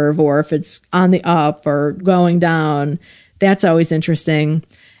curve or if it's on the up or going down. That's always interesting.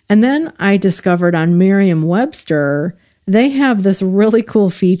 And then I discovered on Merriam-Webster, they have this really cool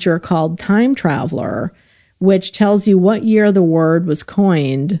feature called Time Traveler, which tells you what year the word was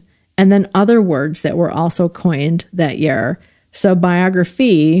coined, and then other words that were also coined that year. So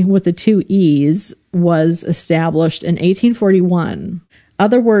biography with the 2 E's was established in 1841.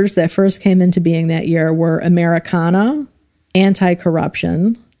 Other words that first came into being that year were Americana,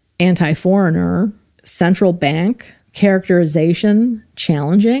 anti-corruption, anti-foreigner, central bank, characterization,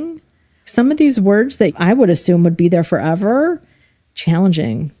 challenging. Some of these words that I would assume would be there forever,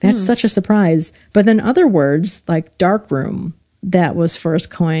 challenging. That's such a surprise. But then other words like darkroom, that was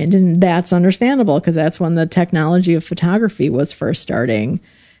first coined. And that's understandable because that's when the technology of photography was first starting.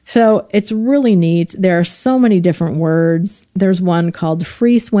 So it's really neat. There are so many different words. There's one called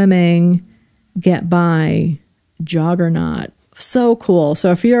free swimming, get by, juggernaut. So cool.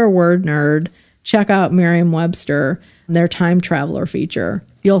 So if you're a word nerd, check out Merriam-Webster, their time traveler feature.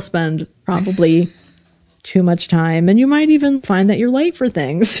 You'll spend probably too much time, and you might even find that you're late for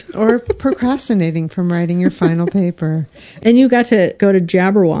things. Or procrastinating from writing your final paper. And you got to go to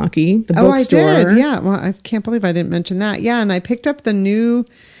Jabberwocky, the bookstore. Oh, I did. Yeah. Well, I can't believe I didn't mention that. Yeah. And I picked up the new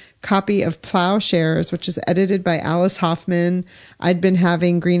copy of Plowshares, which is edited by Alice Hoffman. I'd been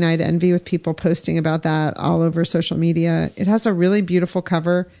having green-eyed envy with people posting about that all over social media. It has a really beautiful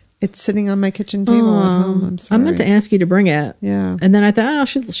cover. It's sitting on my kitchen table at home. I'm sorry. I meant to ask you to bring it. Yeah. And then I thought, oh,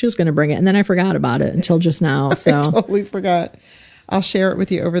 she was going to bring it. And then I forgot about it until just now. So I totally forgot. I'll share it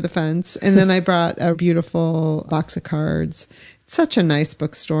with you over the fence. And then I brought a beautiful box of cards. It's such a nice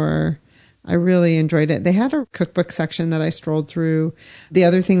bookstore. I really enjoyed it. They had a cookbook section that I strolled through. The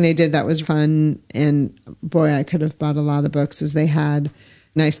other thing they did that was fun, and boy, I could have bought a lot of books, is they had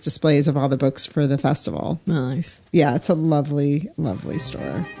nice displays of all the books for the festival. nice. Yeah, it's a lovely, lovely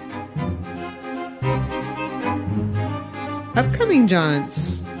store. Upcoming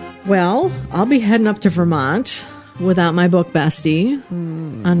jaunts. Well, I'll be heading up to Vermont without my book bestie,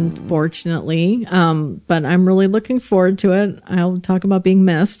 unfortunately. But I'm really looking forward to it. I'll talk about being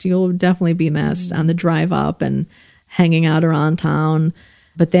missed. You'll definitely be missed on the drive up and hanging out around town.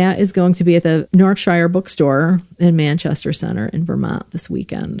 But that is going to be at the Northshire Bookstore in Manchester Center in Vermont this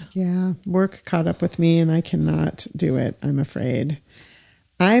weekend. Yeah, work caught up with me and I cannot do it, I'm afraid.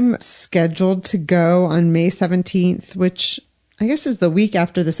 I'm scheduled to go on May 17th, which I guess is the week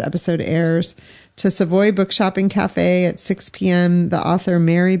after this episode airs, to Savoy Bookshop and Cafe at 6 p.m. The author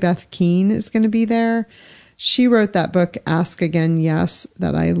Mary Beth Keane is going to be there. She wrote that book, Ask Again, Yes,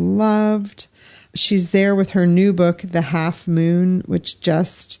 that I loved. She's there with her new book, The Half Moon, which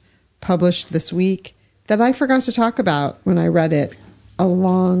just published this week, that I forgot to talk about when I read it a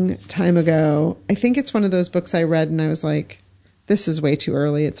long time ago. I think it's one of those books I read and I was like, this is way too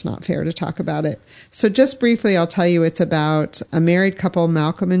early. It's not fair to talk about it. So just briefly, I'll tell you it's about a married couple,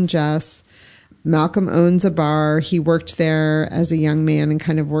 Malcolm and Jess. Malcolm owns a bar. He worked there as a young man and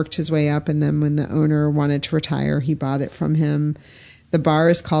kind of worked his way up. And then when the owner wanted to retire, he bought it from him. The bar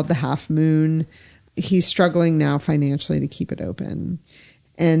is called the Half Moon. He's struggling now financially to keep it open.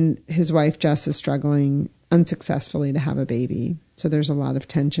 And his wife, Jess, is struggling unsuccessfully to have a baby. So there's a lot of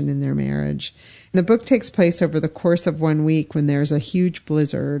tension in their marriage. And the book takes place over the course of 1 week when there's a huge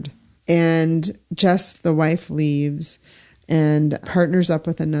blizzard. And Jess, the wife, leaves and partners up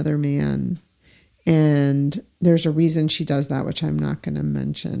with another man. And there's a reason she does that, which I'm not going to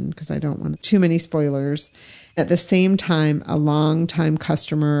mention because I don't want too many spoilers. At the same time, a longtime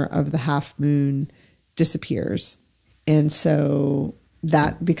customer of the Half Moon disappears. And so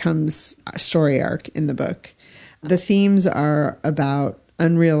that becomes a story arc in the book. The themes are about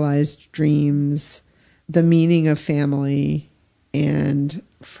unrealized dreams, the meaning of family, and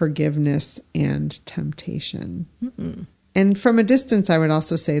forgiveness and temptation. Mm-hmm. And from a distance, I would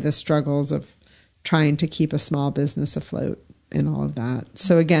also say the struggles of trying to keep a small business afloat and all of that.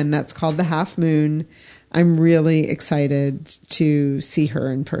 So again, that's called The Half Moon. I'm really excited to see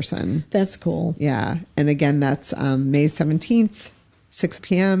her in person. That's cool. Yeah. And again, that's May 17th, 6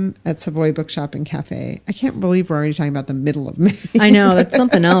 p.m. at Savoy Bookshop and Cafe. I can't believe we're already talking about the middle of May. I know. That's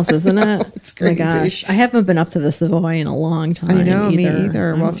something else, isn't it? It's crazy. Oh my gosh. I haven't been up to the Savoy in a long time. I know, me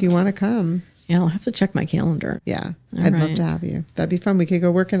either. Well, if you want to come. Yeah, I'll have to check my calendar. Yeah, I'd love to have you. That'd be fun. We could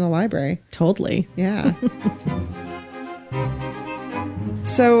go work in a library. Totally. Yeah.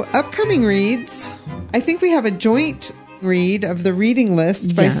 So, upcoming reads. I think we have a joint read of The Reading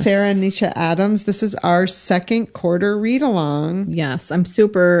List by Sarah and Nisha Adams. This is our second quarter read along. Yes, I'm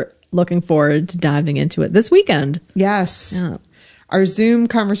super looking forward to diving into it this weekend. Yes. Yeah. Our Zoom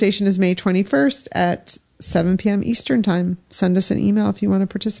conversation is May 21st at 7 p.m. Eastern Time. Send us an email if you want to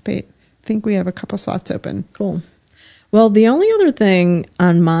participate. I think we have a couple slots open. Cool. Well, the only other thing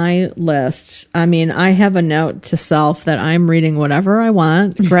on my list, I mean, I have a note to self that I'm reading whatever I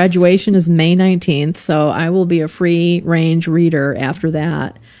want. Graduation is May 19th, so I will be a free range reader after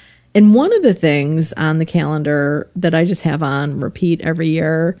that. And one of the things on the calendar that I just have on repeat every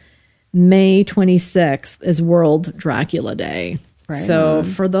year, May 26th is World Dracula Day. Right. So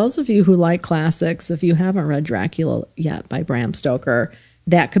for those of you who like classics, if you haven't read Dracula yet by Bram Stoker,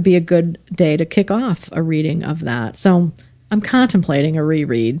 that could be a good day to kick off a reading of that. So I'm contemplating a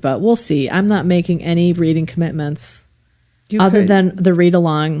reread, but we'll see. I'm not making any reading commitments other than the read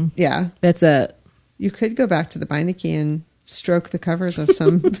along. Yeah. That's it. You could go back to the Beinecke and stroke the covers of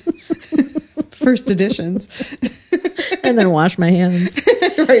some first editions. And then wash my hands.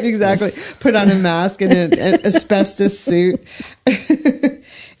 Right, exactly. Yes. Put on a mask and an asbestos suit.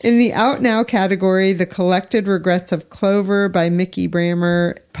 In the Out Now category, The Collected Regrets of Clover by Mickey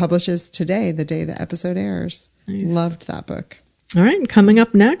Brammer publishes today, the day the episode airs. Nice. Loved that book. All right, coming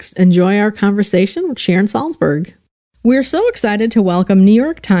up next, enjoy our conversation with Sharon Salzberg. We're so excited to welcome New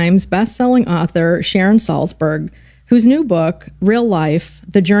York Times bestselling author Sharon Salzberg, whose new book, Real Life,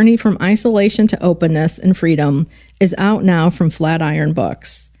 The Journey from Isolation to Openness and Freedom, is out now from Flatiron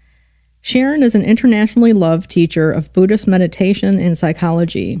Books. Sharon is an internationally loved teacher of Buddhist meditation and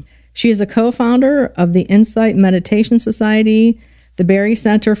psychology. She is a co-founder of the Insight Meditation Society, the Barry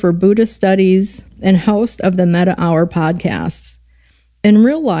Center for Buddhist Studies, and host of the Metta Hour podcasts. In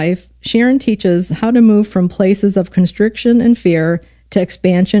real life, Sharon teaches how to move from places of constriction and fear to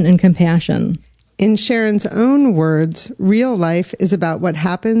expansion and compassion. In Sharon's own words, real life is about what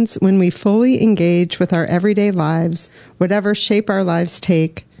happens when we fully engage with our everyday lives, whatever shape our lives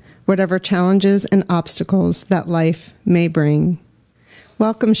take, whatever challenges and obstacles that life may bring.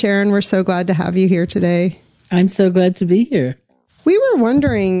 Welcome, Sharon. We're so glad to have you here today. I'm so glad to be here. We were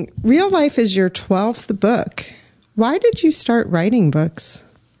wondering, Real Life is your 12th book. Why did you start writing books?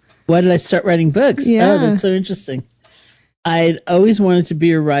 Why did I start writing books? Yeah. Oh, that's so interesting. I'd always wanted to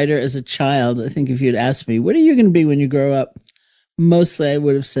be a writer as a child. I think if you'd asked me, what are you going to be when you grow up? Mostly I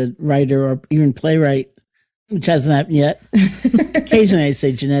would have said writer or even playwright, which hasn't happened yet. Occasionally I'd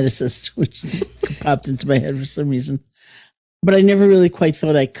say geneticist, which popped into my head for some reason. But I never really quite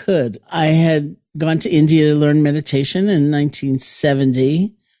thought I could. I had gone to India to learn meditation in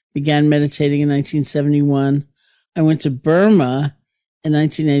 1970, began meditating in 1971. I went to Burma in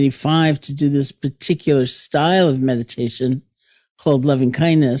 1985 to do this particular style of meditation called loving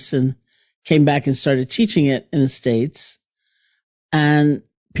kindness, and came back and started teaching it in the States. And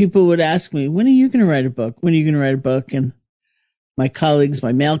people would ask me, when are you going to write a book? When are you going to write a book? And my colleagues,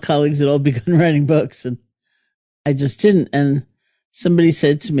 my male colleagues, had all begun writing books, and I just didn't. And somebody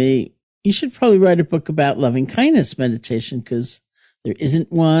said to me, you should probably write a book about loving kindness meditation because there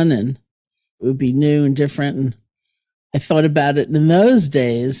isn't one and it would be new and different. And I thought about it. And in those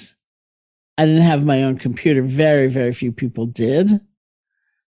days, I didn't have my own computer. Very, very few people did.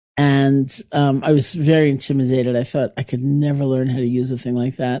 And I was very intimidated. I thought I could never learn how to use a thing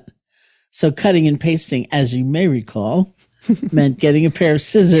like that. So cutting and pasting, as you may recall, meant getting a pair of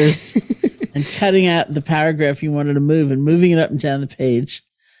scissors and cutting out the paragraph you wanted to move and moving it up and down the page,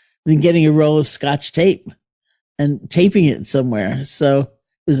 and then getting a roll of Scotch tape and taping it somewhere. So it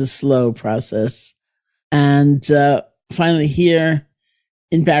was a slow process. And finally here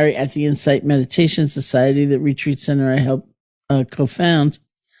in Barrie at the Insight Meditation Society, the retreat center I helped co-found,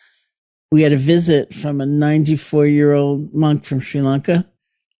 we had a visit from a 94-year-old monk from Sri Lanka,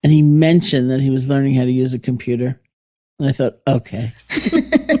 and he mentioned that he was learning how to use a computer. And I thought, okay,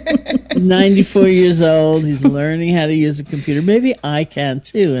 94 years old, he's learning how to use a computer. Maybe I can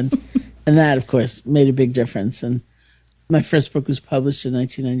too. And that, of course, made a big difference. And my first book was published in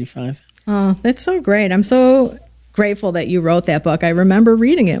 1995. Oh, that's so great. I'm so grateful that you wrote that book. I remember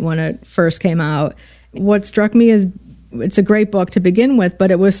reading it when it first came out. What struck me is it's a great book to begin with,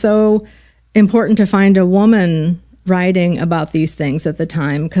 but it was so important to find a woman writing about these things at the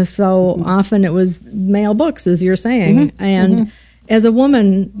time, because so often it was male books, as you're saying. And as a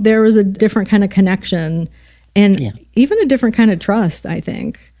woman, there was a different kind of connection and even a different kind of trust, I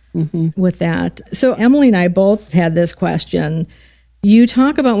think, with that. So Emily and I both had this question. You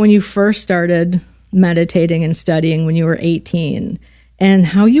talk about when you first started meditating and studying when you were 18 and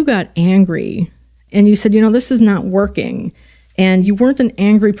how you got angry. And you said, this is not working. And you weren't an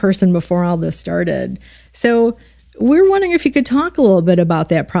angry person before all this started. So we're wondering if you could talk a little bit about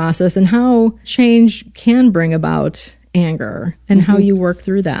that process and how change can bring about anger and how you work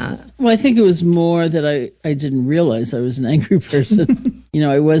through that. Well, I think it was more that I didn't realize I was an angry person.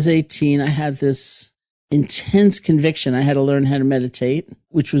 I was 18. I had this intense conviction I had to learn how to meditate,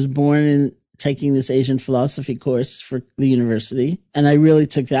 which was born in taking this Asian philosophy course for the university. And I really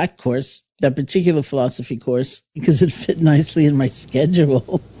took that course, that particular philosophy course, because it fit nicely in my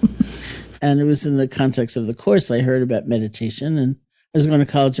schedule. And it was in the context of the course I heard about meditation. And I was going to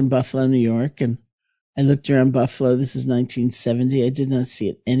college in Buffalo, New York. And I looked around Buffalo. This is 1970. I did not see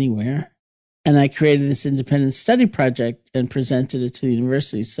it anywhere. And I created this independent study project and presented it to the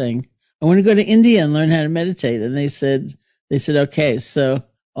university saying, I want to go to India and learn how to meditate. And they said, okay. So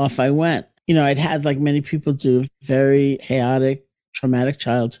off I went. I'd had, like many people do, very chaotic, traumatic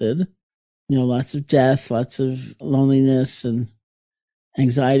childhood. Lots of death, lots of loneliness and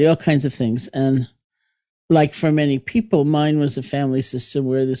anxiety, all kinds of things. And like for many people, mine was a family system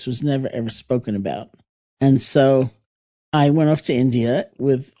where this was never, ever spoken about. And so I went off to India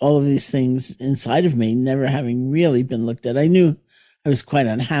with all of these things inside of me, never having really been looked at. I knew I was quite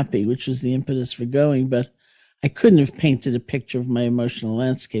unhappy, which was the impetus for going, but I couldn't have painted a picture of my emotional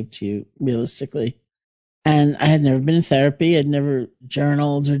landscape to you realistically. And I had never been in therapy. I'd never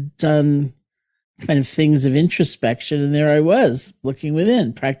journaled or done kind of things of introspection. And there I was looking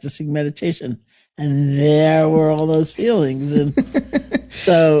within, practicing meditation. And there were all those feelings. And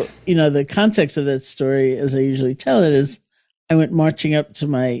so, the context of that story, as I usually tell it, is I went marching up to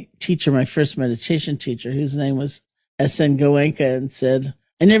my teacher, my first meditation teacher, whose name was S.N. Goenka, and said,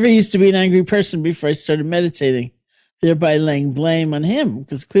 I never used to be an angry person before I started meditating, thereby laying blame on him,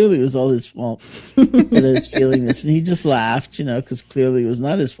 because clearly it was all his fault that I was feeling this. And he just laughed, because clearly it was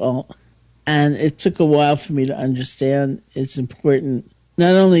not his fault. And it took a while for me to understand it's important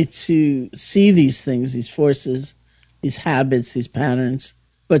not only to see these things, these forces, these habits, these patterns,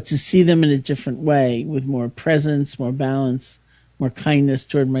 but to see them in a different way with more presence, more balance, more kindness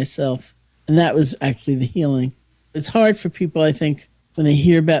toward myself. And that was actually the healing. It's hard for people, I think, when they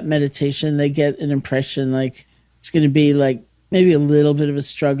hear about meditation, they get an impression like it's going to be like maybe a little bit of a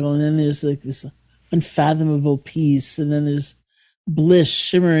struggle. And then there's like this unfathomable peace. And then there's bliss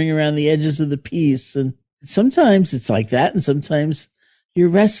shimmering around the edges of the peace. And sometimes it's like that. And sometimes you're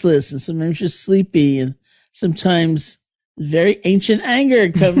restless and sometimes you're sleepy. And sometimes very ancient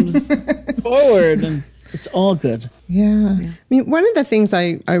anger comes forward and it's all good. Yeah. I mean, one of the things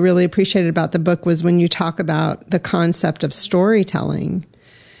I really appreciated about the book was when you talk about the concept of storytelling,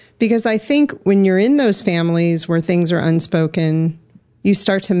 because I think when you're in those families where things are unspoken, you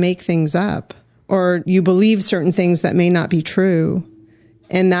start to make things up or you believe certain things that may not be true.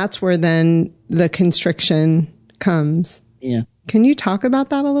 And that's where then the constriction comes. Yeah. Can you talk about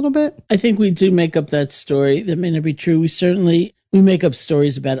that a little bit? I think we do make up that story. That may not be true. We make up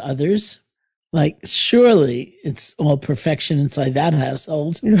stories about others. Like, surely it's all perfection inside that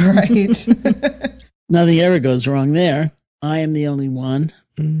household. Right. Nothing ever goes wrong there. I am the only one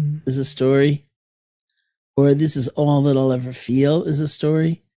is a story. Or this is all that I'll ever feel is a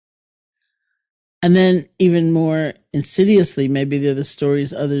story. And then even more insidiously, maybe they're the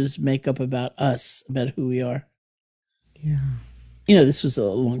stories others make up about us, about who we are. Yeah. This was a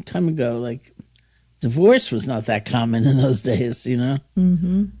long time ago. Like, divorce was not that common in those days,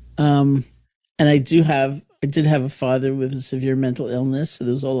 Mm-hmm. And I did have a father with a severe mental illness. So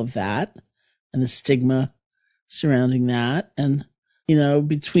there was all of that and the stigma surrounding that. And,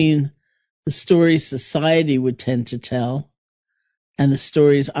 between the stories society would tend to tell and the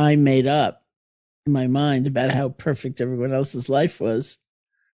stories I made up in my mind about how perfect everyone else's life was.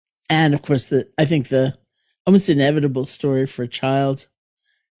 And of course, I think the almost inevitable story for a child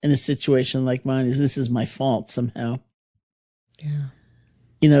in a situation like mine is this is my fault somehow. Yeah.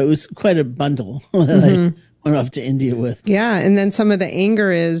 It was quite a bundle that I went off to India with. Yeah. And then some of the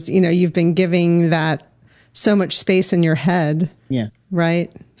anger is, you've been giving that so much space in your head. Yeah.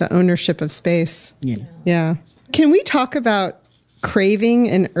 Right? The ownership of space. Yeah. Yeah. Can we talk about craving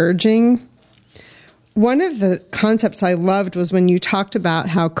and urging? One of the concepts I loved was when you talked about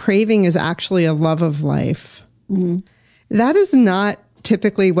how craving is actually a love of life. Mm-hmm. That is not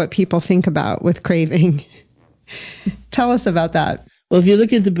typically what people think about with craving. Tell us about that. Well, if you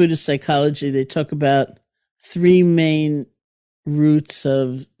look at the Buddhist psychology, they talk about three main roots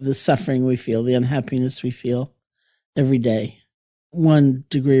of the suffering we feel, the unhappiness we feel every day, one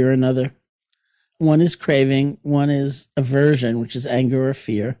degree or another. One is craving, one is aversion, which is anger or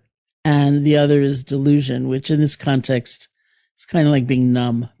fear, and the other is delusion, which in this context is kind of like being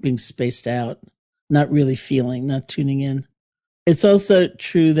numb, being spaced out, not really feeling, not tuning in. It's also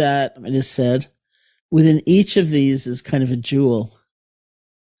true that, it is said, within each of these is kind of a jewel.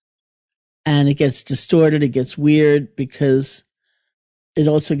 And it gets distorted, it gets weird because it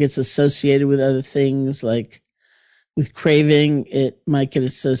also gets associated with other things. Like with craving, it might get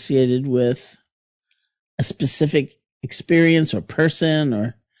associated with a specific experience or person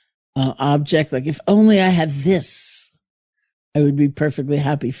or object. Like, if only I had this, I would be perfectly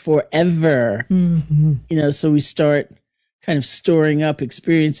happy forever. Mm-hmm. So we start kind of storing up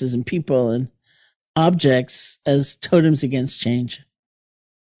experiences and people and objects as totems against change,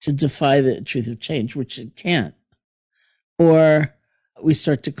 to defy the truth of change, which it can't. Or we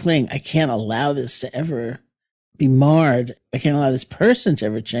start to cling. I can't allow this to ever be marred. I can't allow this person to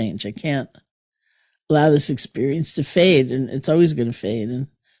ever change. I can't allow this experience to fade. And it's always going to fade. And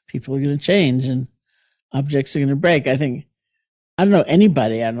people are going to change. And objects are going to break. I don't know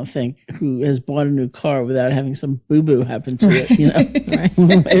anybody, who has bought a new car without having some boo-boo happen to it, Right.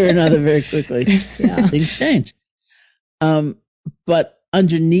 one way or another very quickly. Yeah. Things change. But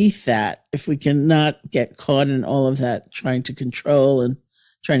underneath that, if we can not get caught in all of that, trying to control and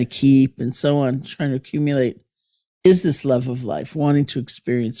trying to keep and so on, trying to accumulate, is this love of life, wanting to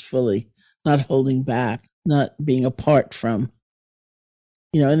experience fully, not holding back, not being apart from,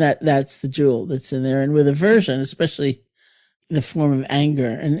 and that's the jewel that's in there. And with aversion, especially the form of anger.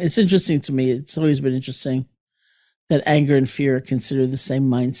 And it's interesting to me, it's always been interesting that anger and fear are considered the same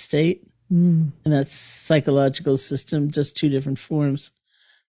mind state. And that's psychological system, just two different forms.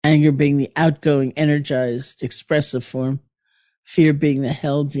 Anger being the outgoing, energized, expressive form. Fear being the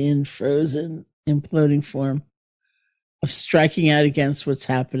held in, frozen, imploding form of striking out against what's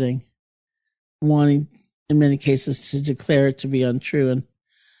happening, wanting, in many cases, to declare it to be untrue. And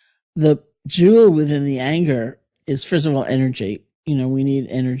the jewel within the anger is, first of all, energy. We need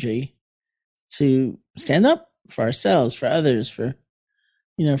energy to stand up for ourselves, for others, for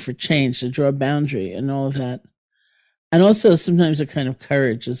change, to draw a boundary and all of that. And also sometimes a kind of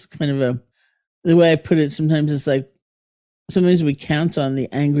courage is kind of the way I put it, sometimes it's like, sometimes we count on the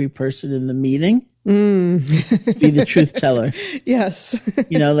angry person in the meeting to be the truth teller. Yes.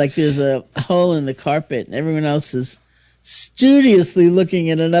 Like there's a hole in the carpet and everyone else is studiously looking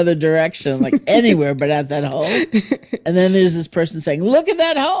in another direction, like anywhere but at that hole. And then there's this person saying, look at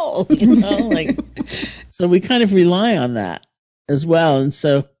that hole, so we kind of rely on that as well. And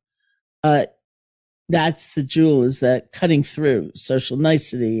so, that's the jewel, is that cutting through social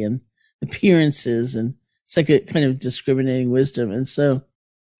nicety and appearances, and it's like a kind of discriminating wisdom. And so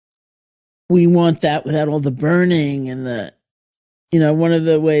we want that without all the burning and one of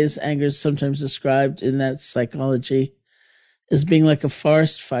the ways anger is sometimes described in that psychology as being like a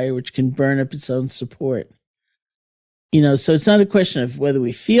forest fire, which can burn up its own support. So it's not a question of whether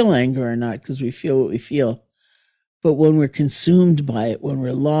we feel anger or not, because we feel what we feel. But when we're consumed by it, when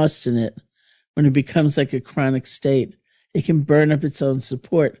we're lost in it, when it becomes like a chronic state, it can burn up its own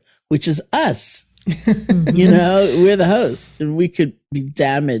support, which is us. We're the host, and we could be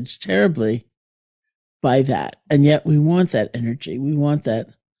damaged terribly by that. And yet we want that energy. We want that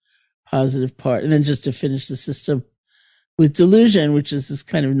positive part. And then just to finish the system with delusion, which is this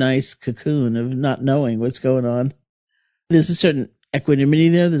kind of nice cocoon of not knowing what's going on. there's a certain equanimity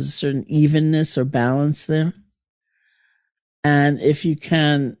there. There's a certain evenness or balance there. And if you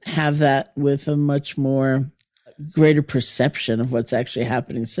can have that with a much more greater perception of what's actually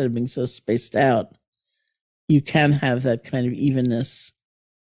happening instead of being so spaced out, you can have that kind of evenness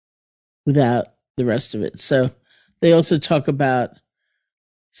without the rest of it. So they also talk about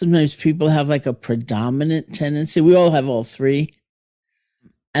sometimes people have like a predominant tendency. We all have all three,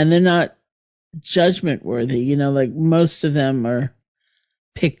 and they're not judgment worthy. Like most of them are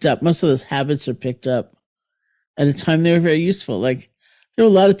picked up. Most of those habits are picked up at a time they were very useful. Like there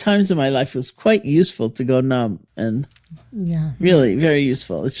were a lot of times in my life it was quite useful to go numb, and really very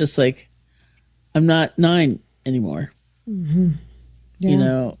useful. It's just like I'm not 9 anymore,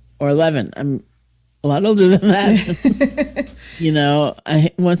 or 11. I'm a lot older than that.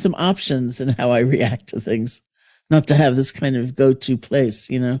 I want some options in how I react to things, not to have this kind of go-to place,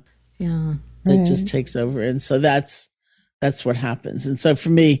 that just takes over. And so that's what happens. And so for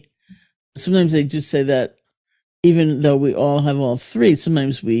me, sometimes they do say that even though we all have all three,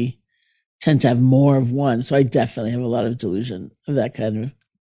 sometimes we tend to have more of one. So I definitely have a lot of delusion of that kind of,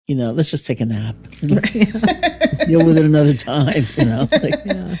 let's just take a nap. Deal with it another time,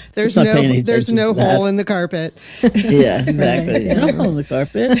 There's no hole in the carpet. Yeah, exactly. Right, no hole in the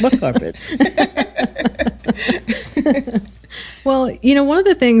carpet. What carpet? Well, one of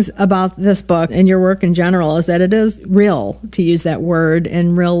the things about this book and your work in general is that it is real, to use that word,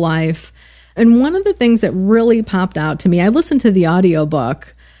 in real life. And one of the things that really popped out to me, I listened to the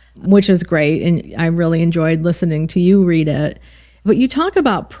audiobook, which is great, and I really enjoyed listening to you read it. But you talk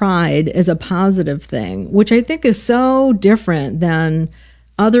about pride as a positive thing, which I think is so different than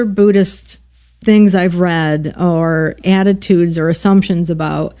other Buddhist things I've read, or attitudes or assumptions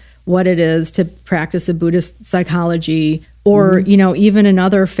about what it is to practice a Buddhist psychology, or, even in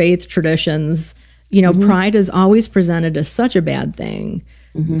other faith traditions, pride is always presented as such a bad thing.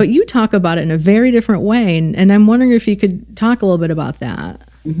 Mm-hmm. But you talk about it in a very different way. And I'm wondering if you could talk a little bit about that.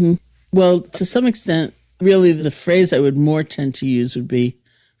 Mm-hmm. Well, to some extent, really the phrase I would more tend to use would be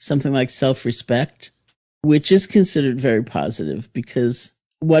something like self-respect, which is considered very positive, because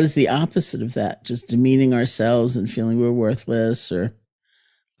what is the opposite of that? Just demeaning ourselves and feeling we're worthless, or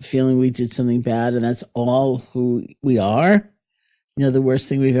feeling we did something bad and that's all who we are? The worst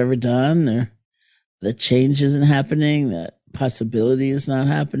thing we've ever done, or that change isn't happening, that possibility is not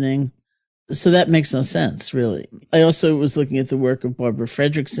happening. So that makes no sense, really. I also was looking at the work of Barbara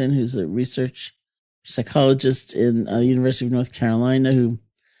Fredrickson, who's a research psychologist in the University of North Carolina, who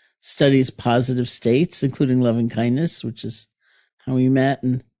studies positive states, including loving kindness, which is how we met.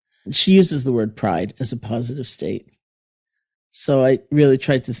 And she uses the word pride as a positive state. So I really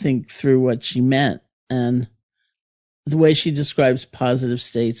tried to think through what she meant. And the way she describes positive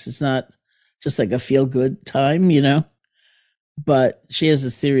states, it's not just like a feel-good time, but she has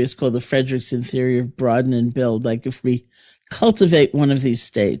this theory, it's called the Fredrickson theory of broaden and build. Like if we cultivate one of these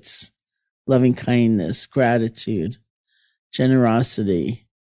states, loving kindness, gratitude, generosity,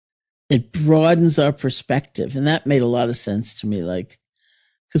 it broadens our perspective. And that made a lot of sense to me. Like,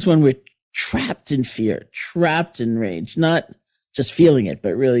 because when we're trapped in fear, trapped in rage, not just feeling it,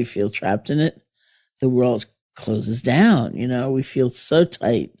 but really feel trapped in it, the world closes down. We feel so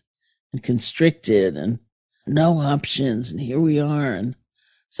tight and constricted and no options. And here we are. And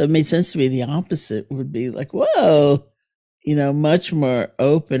so it made sense to me. The opposite would be like, whoa, much more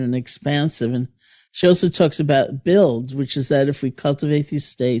open and expansive. And she also talks about build, which is that if we cultivate these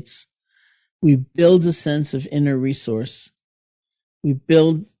states, we build a sense of inner resource. We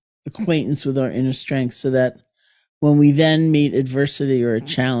build acquaintance with our inner strength, so that when we then meet adversity or a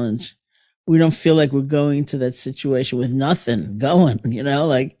challenge, we don't feel like we're going to that situation with nothing going,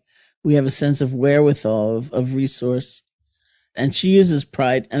 like we have a sense of wherewithal, of resource. And she uses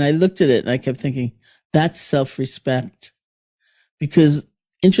pride. And I looked at it and I kept thinking, that's self-respect. Because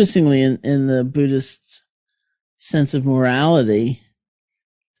interestingly, in the Buddhist sense of morality,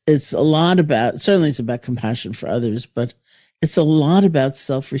 it's a lot about, certainly it's about compassion for others, but it's a lot about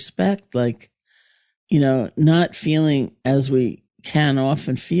self-respect. Like, not feeling as we can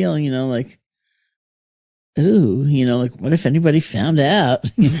often feel, like, ooh, like, what if anybody found out?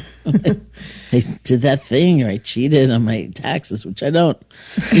 I did that thing, or I cheated on my taxes, which I don't,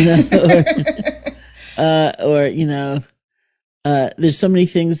 there's so many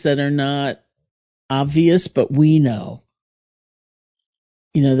things that are not obvious, but we know,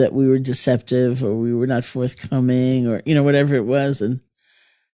 that we were deceptive, or we were not forthcoming, or, whatever it was. And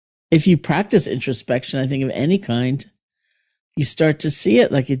if you practice introspection, I think of any kind, you start to see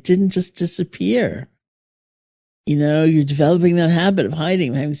it. Like, it didn't just disappear. You're developing that habit of hiding,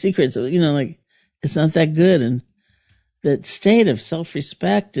 of having secrets. Like, it's not that good. And that state of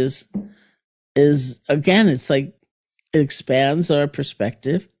self-respect is again, it's like it expands our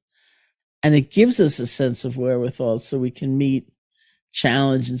perspective and it gives us a sense of wherewithal so we can meet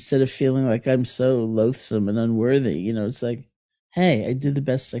challenge instead of feeling like I'm so loathsome and unworthy. You know, it's like, hey, I did the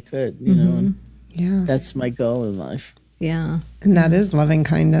best I could, you know, and that's my goal in life. Yeah. And that is loving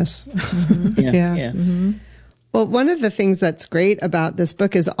kindness. Yeah. Well, one of the things that's great about this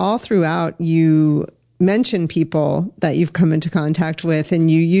book is all throughout you mention people that you've come into contact with and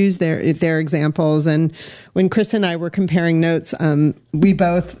you use their examples. And when Chris and I were comparing notes, we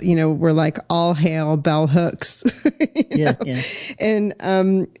both, were like, all hail bell hooks. Yeah. And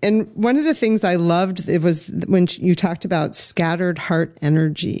one of the things I loved, it was when you talked about scattered heart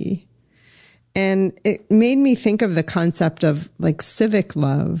energy. And it made me think of the concept of like civic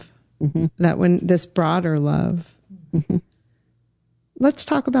love, that when this broader love. Let's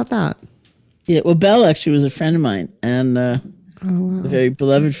talk about that. Yeah, well, Belle actually was a friend of mine and a very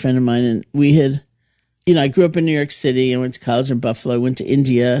beloved friend of mine. And we had, I grew up in New York City and went to college in Buffalo. I went to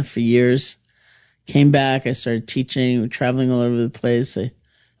India for years, came back. I started teaching, traveling all over the place. I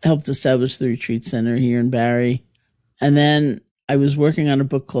helped establish the retreat center here in Barrie. And then I was working on a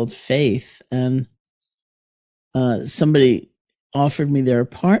book called Faith, and somebody offered me their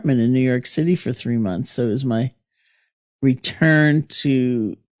apartment in New York City for 3 months. So it was my return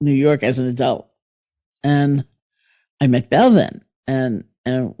to New York as an adult. And I met Belle then, and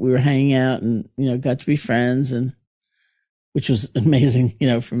we were hanging out and, got to be friends, and which was amazing,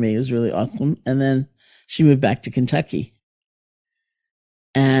 for me. It was really awesome. And then she moved back to Kentucky,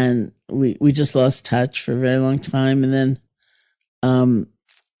 and we just lost touch for a very long time. And then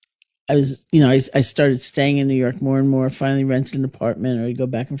I was, I started staying in New York more and more, finally rented an apartment, or I'd go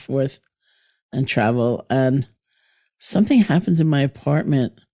back and forth and travel. And something happened in my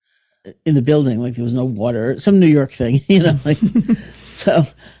apartment in the building, like there was no water, some New York thing, so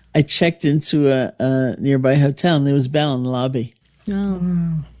I checked into a nearby hotel and there was Belle in the lobby.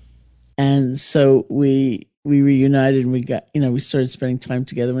 Oh. And so we reunited and we got, we started spending time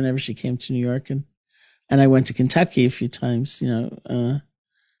together whenever she came to New York. And I went to Kentucky a few times, to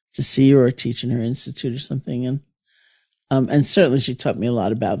see her or teach in her institute or something. And certainly she taught me a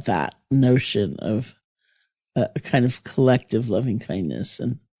lot about that notion of a kind of collective loving kindness.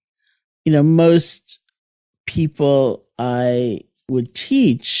 And, most people I would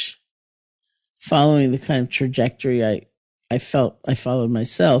teach, following the kind of trajectory I felt I followed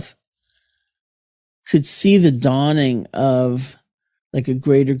myself, could see the dawning of like a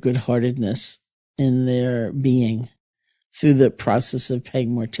greater good-heartedness in their being through the process of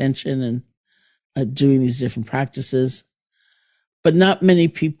paying more attention and doing these different practices. But not many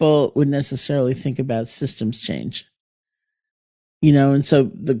people would necessarily think about systems change. And so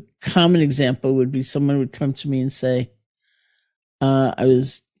the common example would be someone would come to me and say, I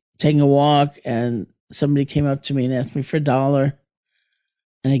was taking a walk and somebody came up to me and asked me for $1.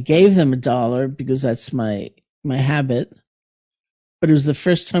 And I gave them $1 because that's my habit. But it was the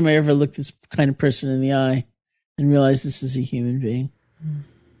first time I ever looked this kind of person in the eye and realized this is a human being.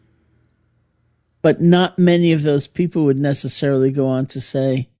 But not many of those people would necessarily go on to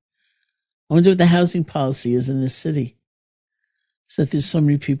say, I wonder what the housing policy is in this city. So that there's so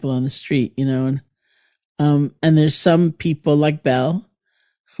many people on the street, and there's some people like Belle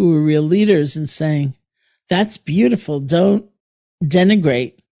who are real leaders in saying, that's beautiful. Don't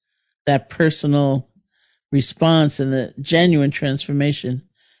denigrate that personal response and the genuine transformation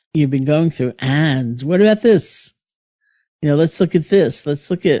you've been going through. And what about this? Let's look at this. Let's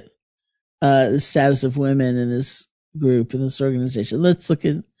look at the status of women in this group, in this organization. Let's look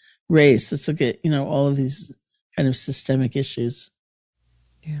at race. Let's look at, all of these kind of systemic issues.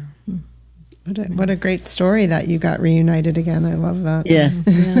 Yeah. What a great story that you got reunited again. I love that. Yeah.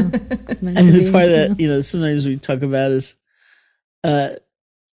 Nice And the part that, sometimes we talk about is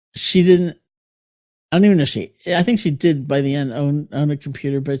she didn't, I don't even know I think she did by the end own a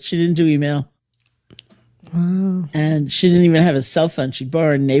computer, but she didn't do email. Wow. And she didn't even have a cell phone. She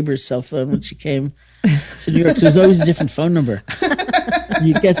borrowed a neighbor's cell phone when she came to New York. So it was always a different phone number.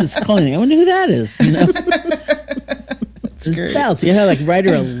 You get this calling. I wonder who that is, That's great. Belle, so you had to write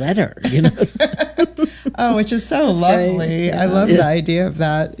her a letter, Oh, which is so lovely. Yeah. I love the idea of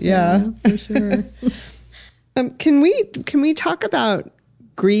that. Yeah, for sure. Can we talk about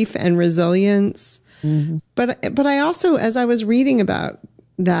grief and resilience? Mm-hmm. But I also, as I was reading about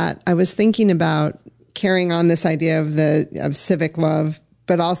that, I was thinking about carrying on this idea of civic love,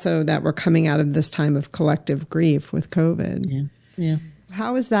 but also that we're coming out of this time of collective grief with COVID. Yeah.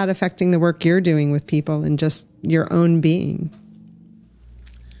 How is that affecting the work you're doing with people and just your own being?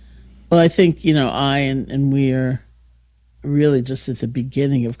 Well, I think, I and we are really just at the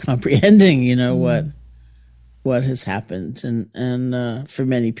beginning of comprehending, what has happened, and for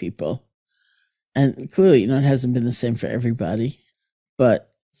many people, and clearly, it hasn't been the same for everybody,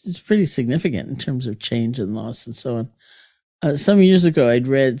 but it's pretty significant in terms of change and loss and so on. Some years ago, I'd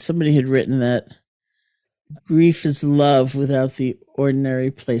read somebody had written that grief is love without the ordinary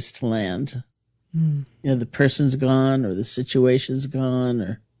place to land. The person's gone, or the situation's gone,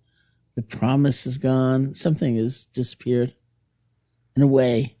 or the promise is gone. Something has disappeared in a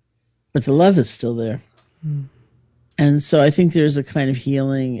way, but the love is still there. And so I think there's a kind of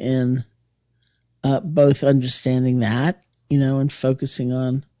healing in both understanding that, and focusing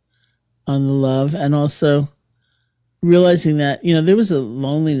on the love, and also realizing that, there was a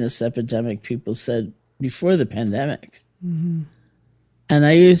loneliness epidemic, people said, before the pandemic. And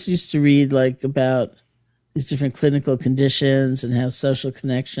I used to read about these different clinical conditions and how social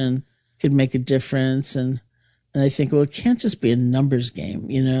connection could make a difference. And I think, well, it can't just be a numbers game,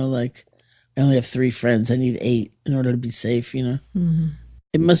 I only have 3 friends. I need 8 in order to be safe,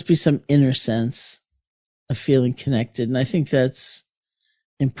 It must be some inner sense of feeling connected. And I think that's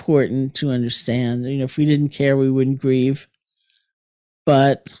important to understand. If we didn't care, we wouldn't grieve.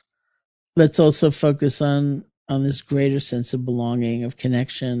 But let's also focus on this greater sense of belonging, of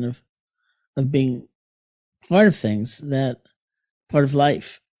connection, of being part of things, that part of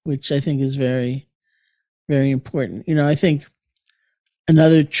life, which I think is very, very important. I think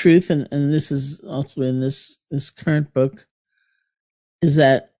another truth, and this is also in this current book, is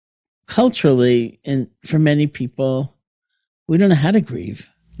that culturally, and for many people, we don't know how to grieve.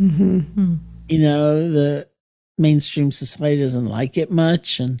 The mainstream society doesn't like it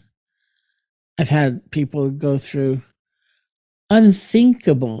much, and I've had people go through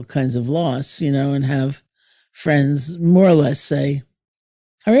unthinkable kinds of loss, and have friends more or less say,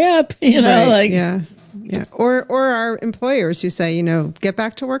 hurry up, right. Yeah. Or our employers who say, get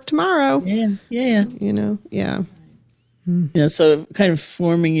back to work tomorrow. Yeah. So kind of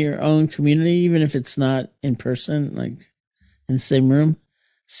forming your own community, even if it's not in person, like in the same room,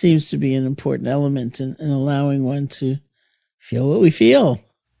 seems to be an important element in allowing one to feel what we feel.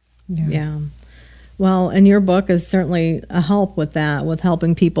 Yeah. Well, and your book is certainly a help with that, with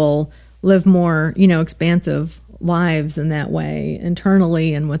helping people live more, expansive lives in that way,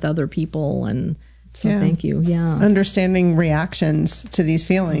 internally and with other people. And so thank you. Yeah. Understanding reactions to these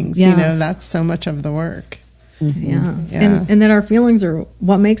feelings, Yes. That's so much of the work. Yeah. And that our feelings are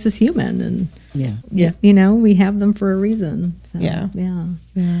what makes us human. And, we have them for a reason. So, yeah.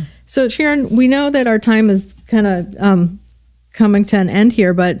 So, Sharon, we know that our time is kind of coming to an end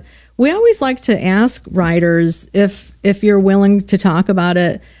here, but we always like to ask writers, if you're willing to talk about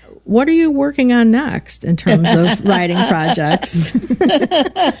it, what are you working on next in terms of writing projects?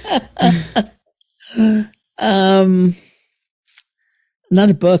 Not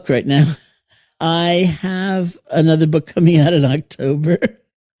a book right now. I have another book coming out in October.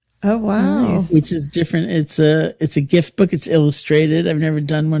 Oh, wow. Nice. Which is different. It's a gift book. It's illustrated. I've never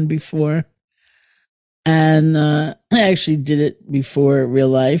done one before. And I actually did it before real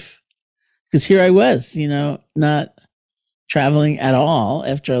life, because here I was, not traveling at all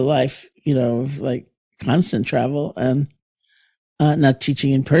after a life, of constant travel, and not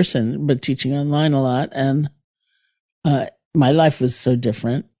teaching in person, but teaching online a lot. And my life was so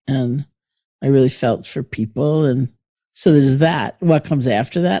different, and I really felt for people. And so there's that. What comes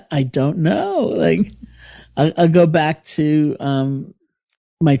after that, I don't know. I'll go back to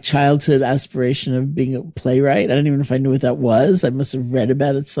my childhood aspiration of being a playwright. I don't even know if I knew what that was. I must have read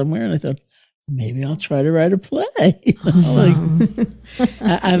about it somewhere, and I thought, maybe I'll try to write a play. Awesome.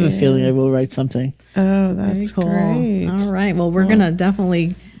 I have a feeling I will write something. Oh, that's cool. Great. All right. Well, we're going to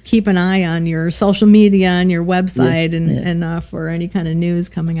definitely keep an eye on your social media and your website and for any kind of news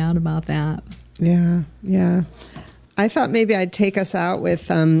coming out about that. Yeah. I thought maybe I'd take us out with,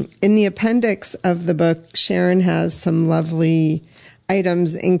 in the appendix of the book, Sharon has some lovely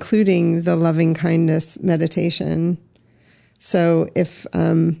items, including the loving kindness meditation. So if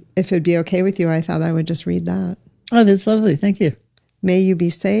it'd be okay with you, I thought I would just read that. Oh, that's lovely. Thank you. May you be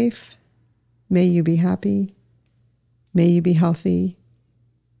safe. May you be happy. May you be healthy.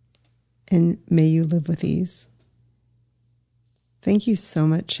 And may you live with ease. Thank you so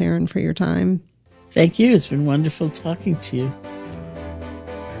much, Sharon, for your time. Thank you. It's been wonderful talking to you.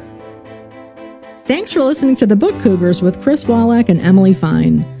 Thanks for listening to The Book Cougars with Chris Wallach and Emily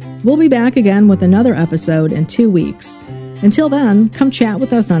Fine. We'll be back again with another episode in 2 weeks. Until then, come chat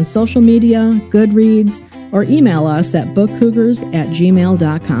with us on social media, Goodreads, or email us at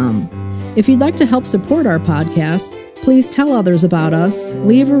bookcougars@gmail.com. If you'd like to help support our podcast, please tell others about us,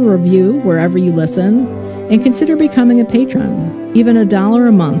 leave a review wherever you listen, and consider becoming a patron. Even $1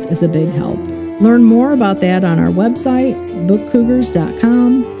 a month is a big help. Learn more about that on our website,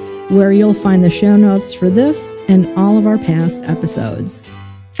 bookcougars.com, where you'll find the show notes for this and all of our past episodes.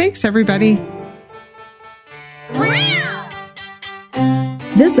 Thanks, everybody.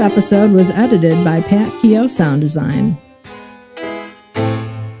 This episode was edited by Pat Keogh Sound Design.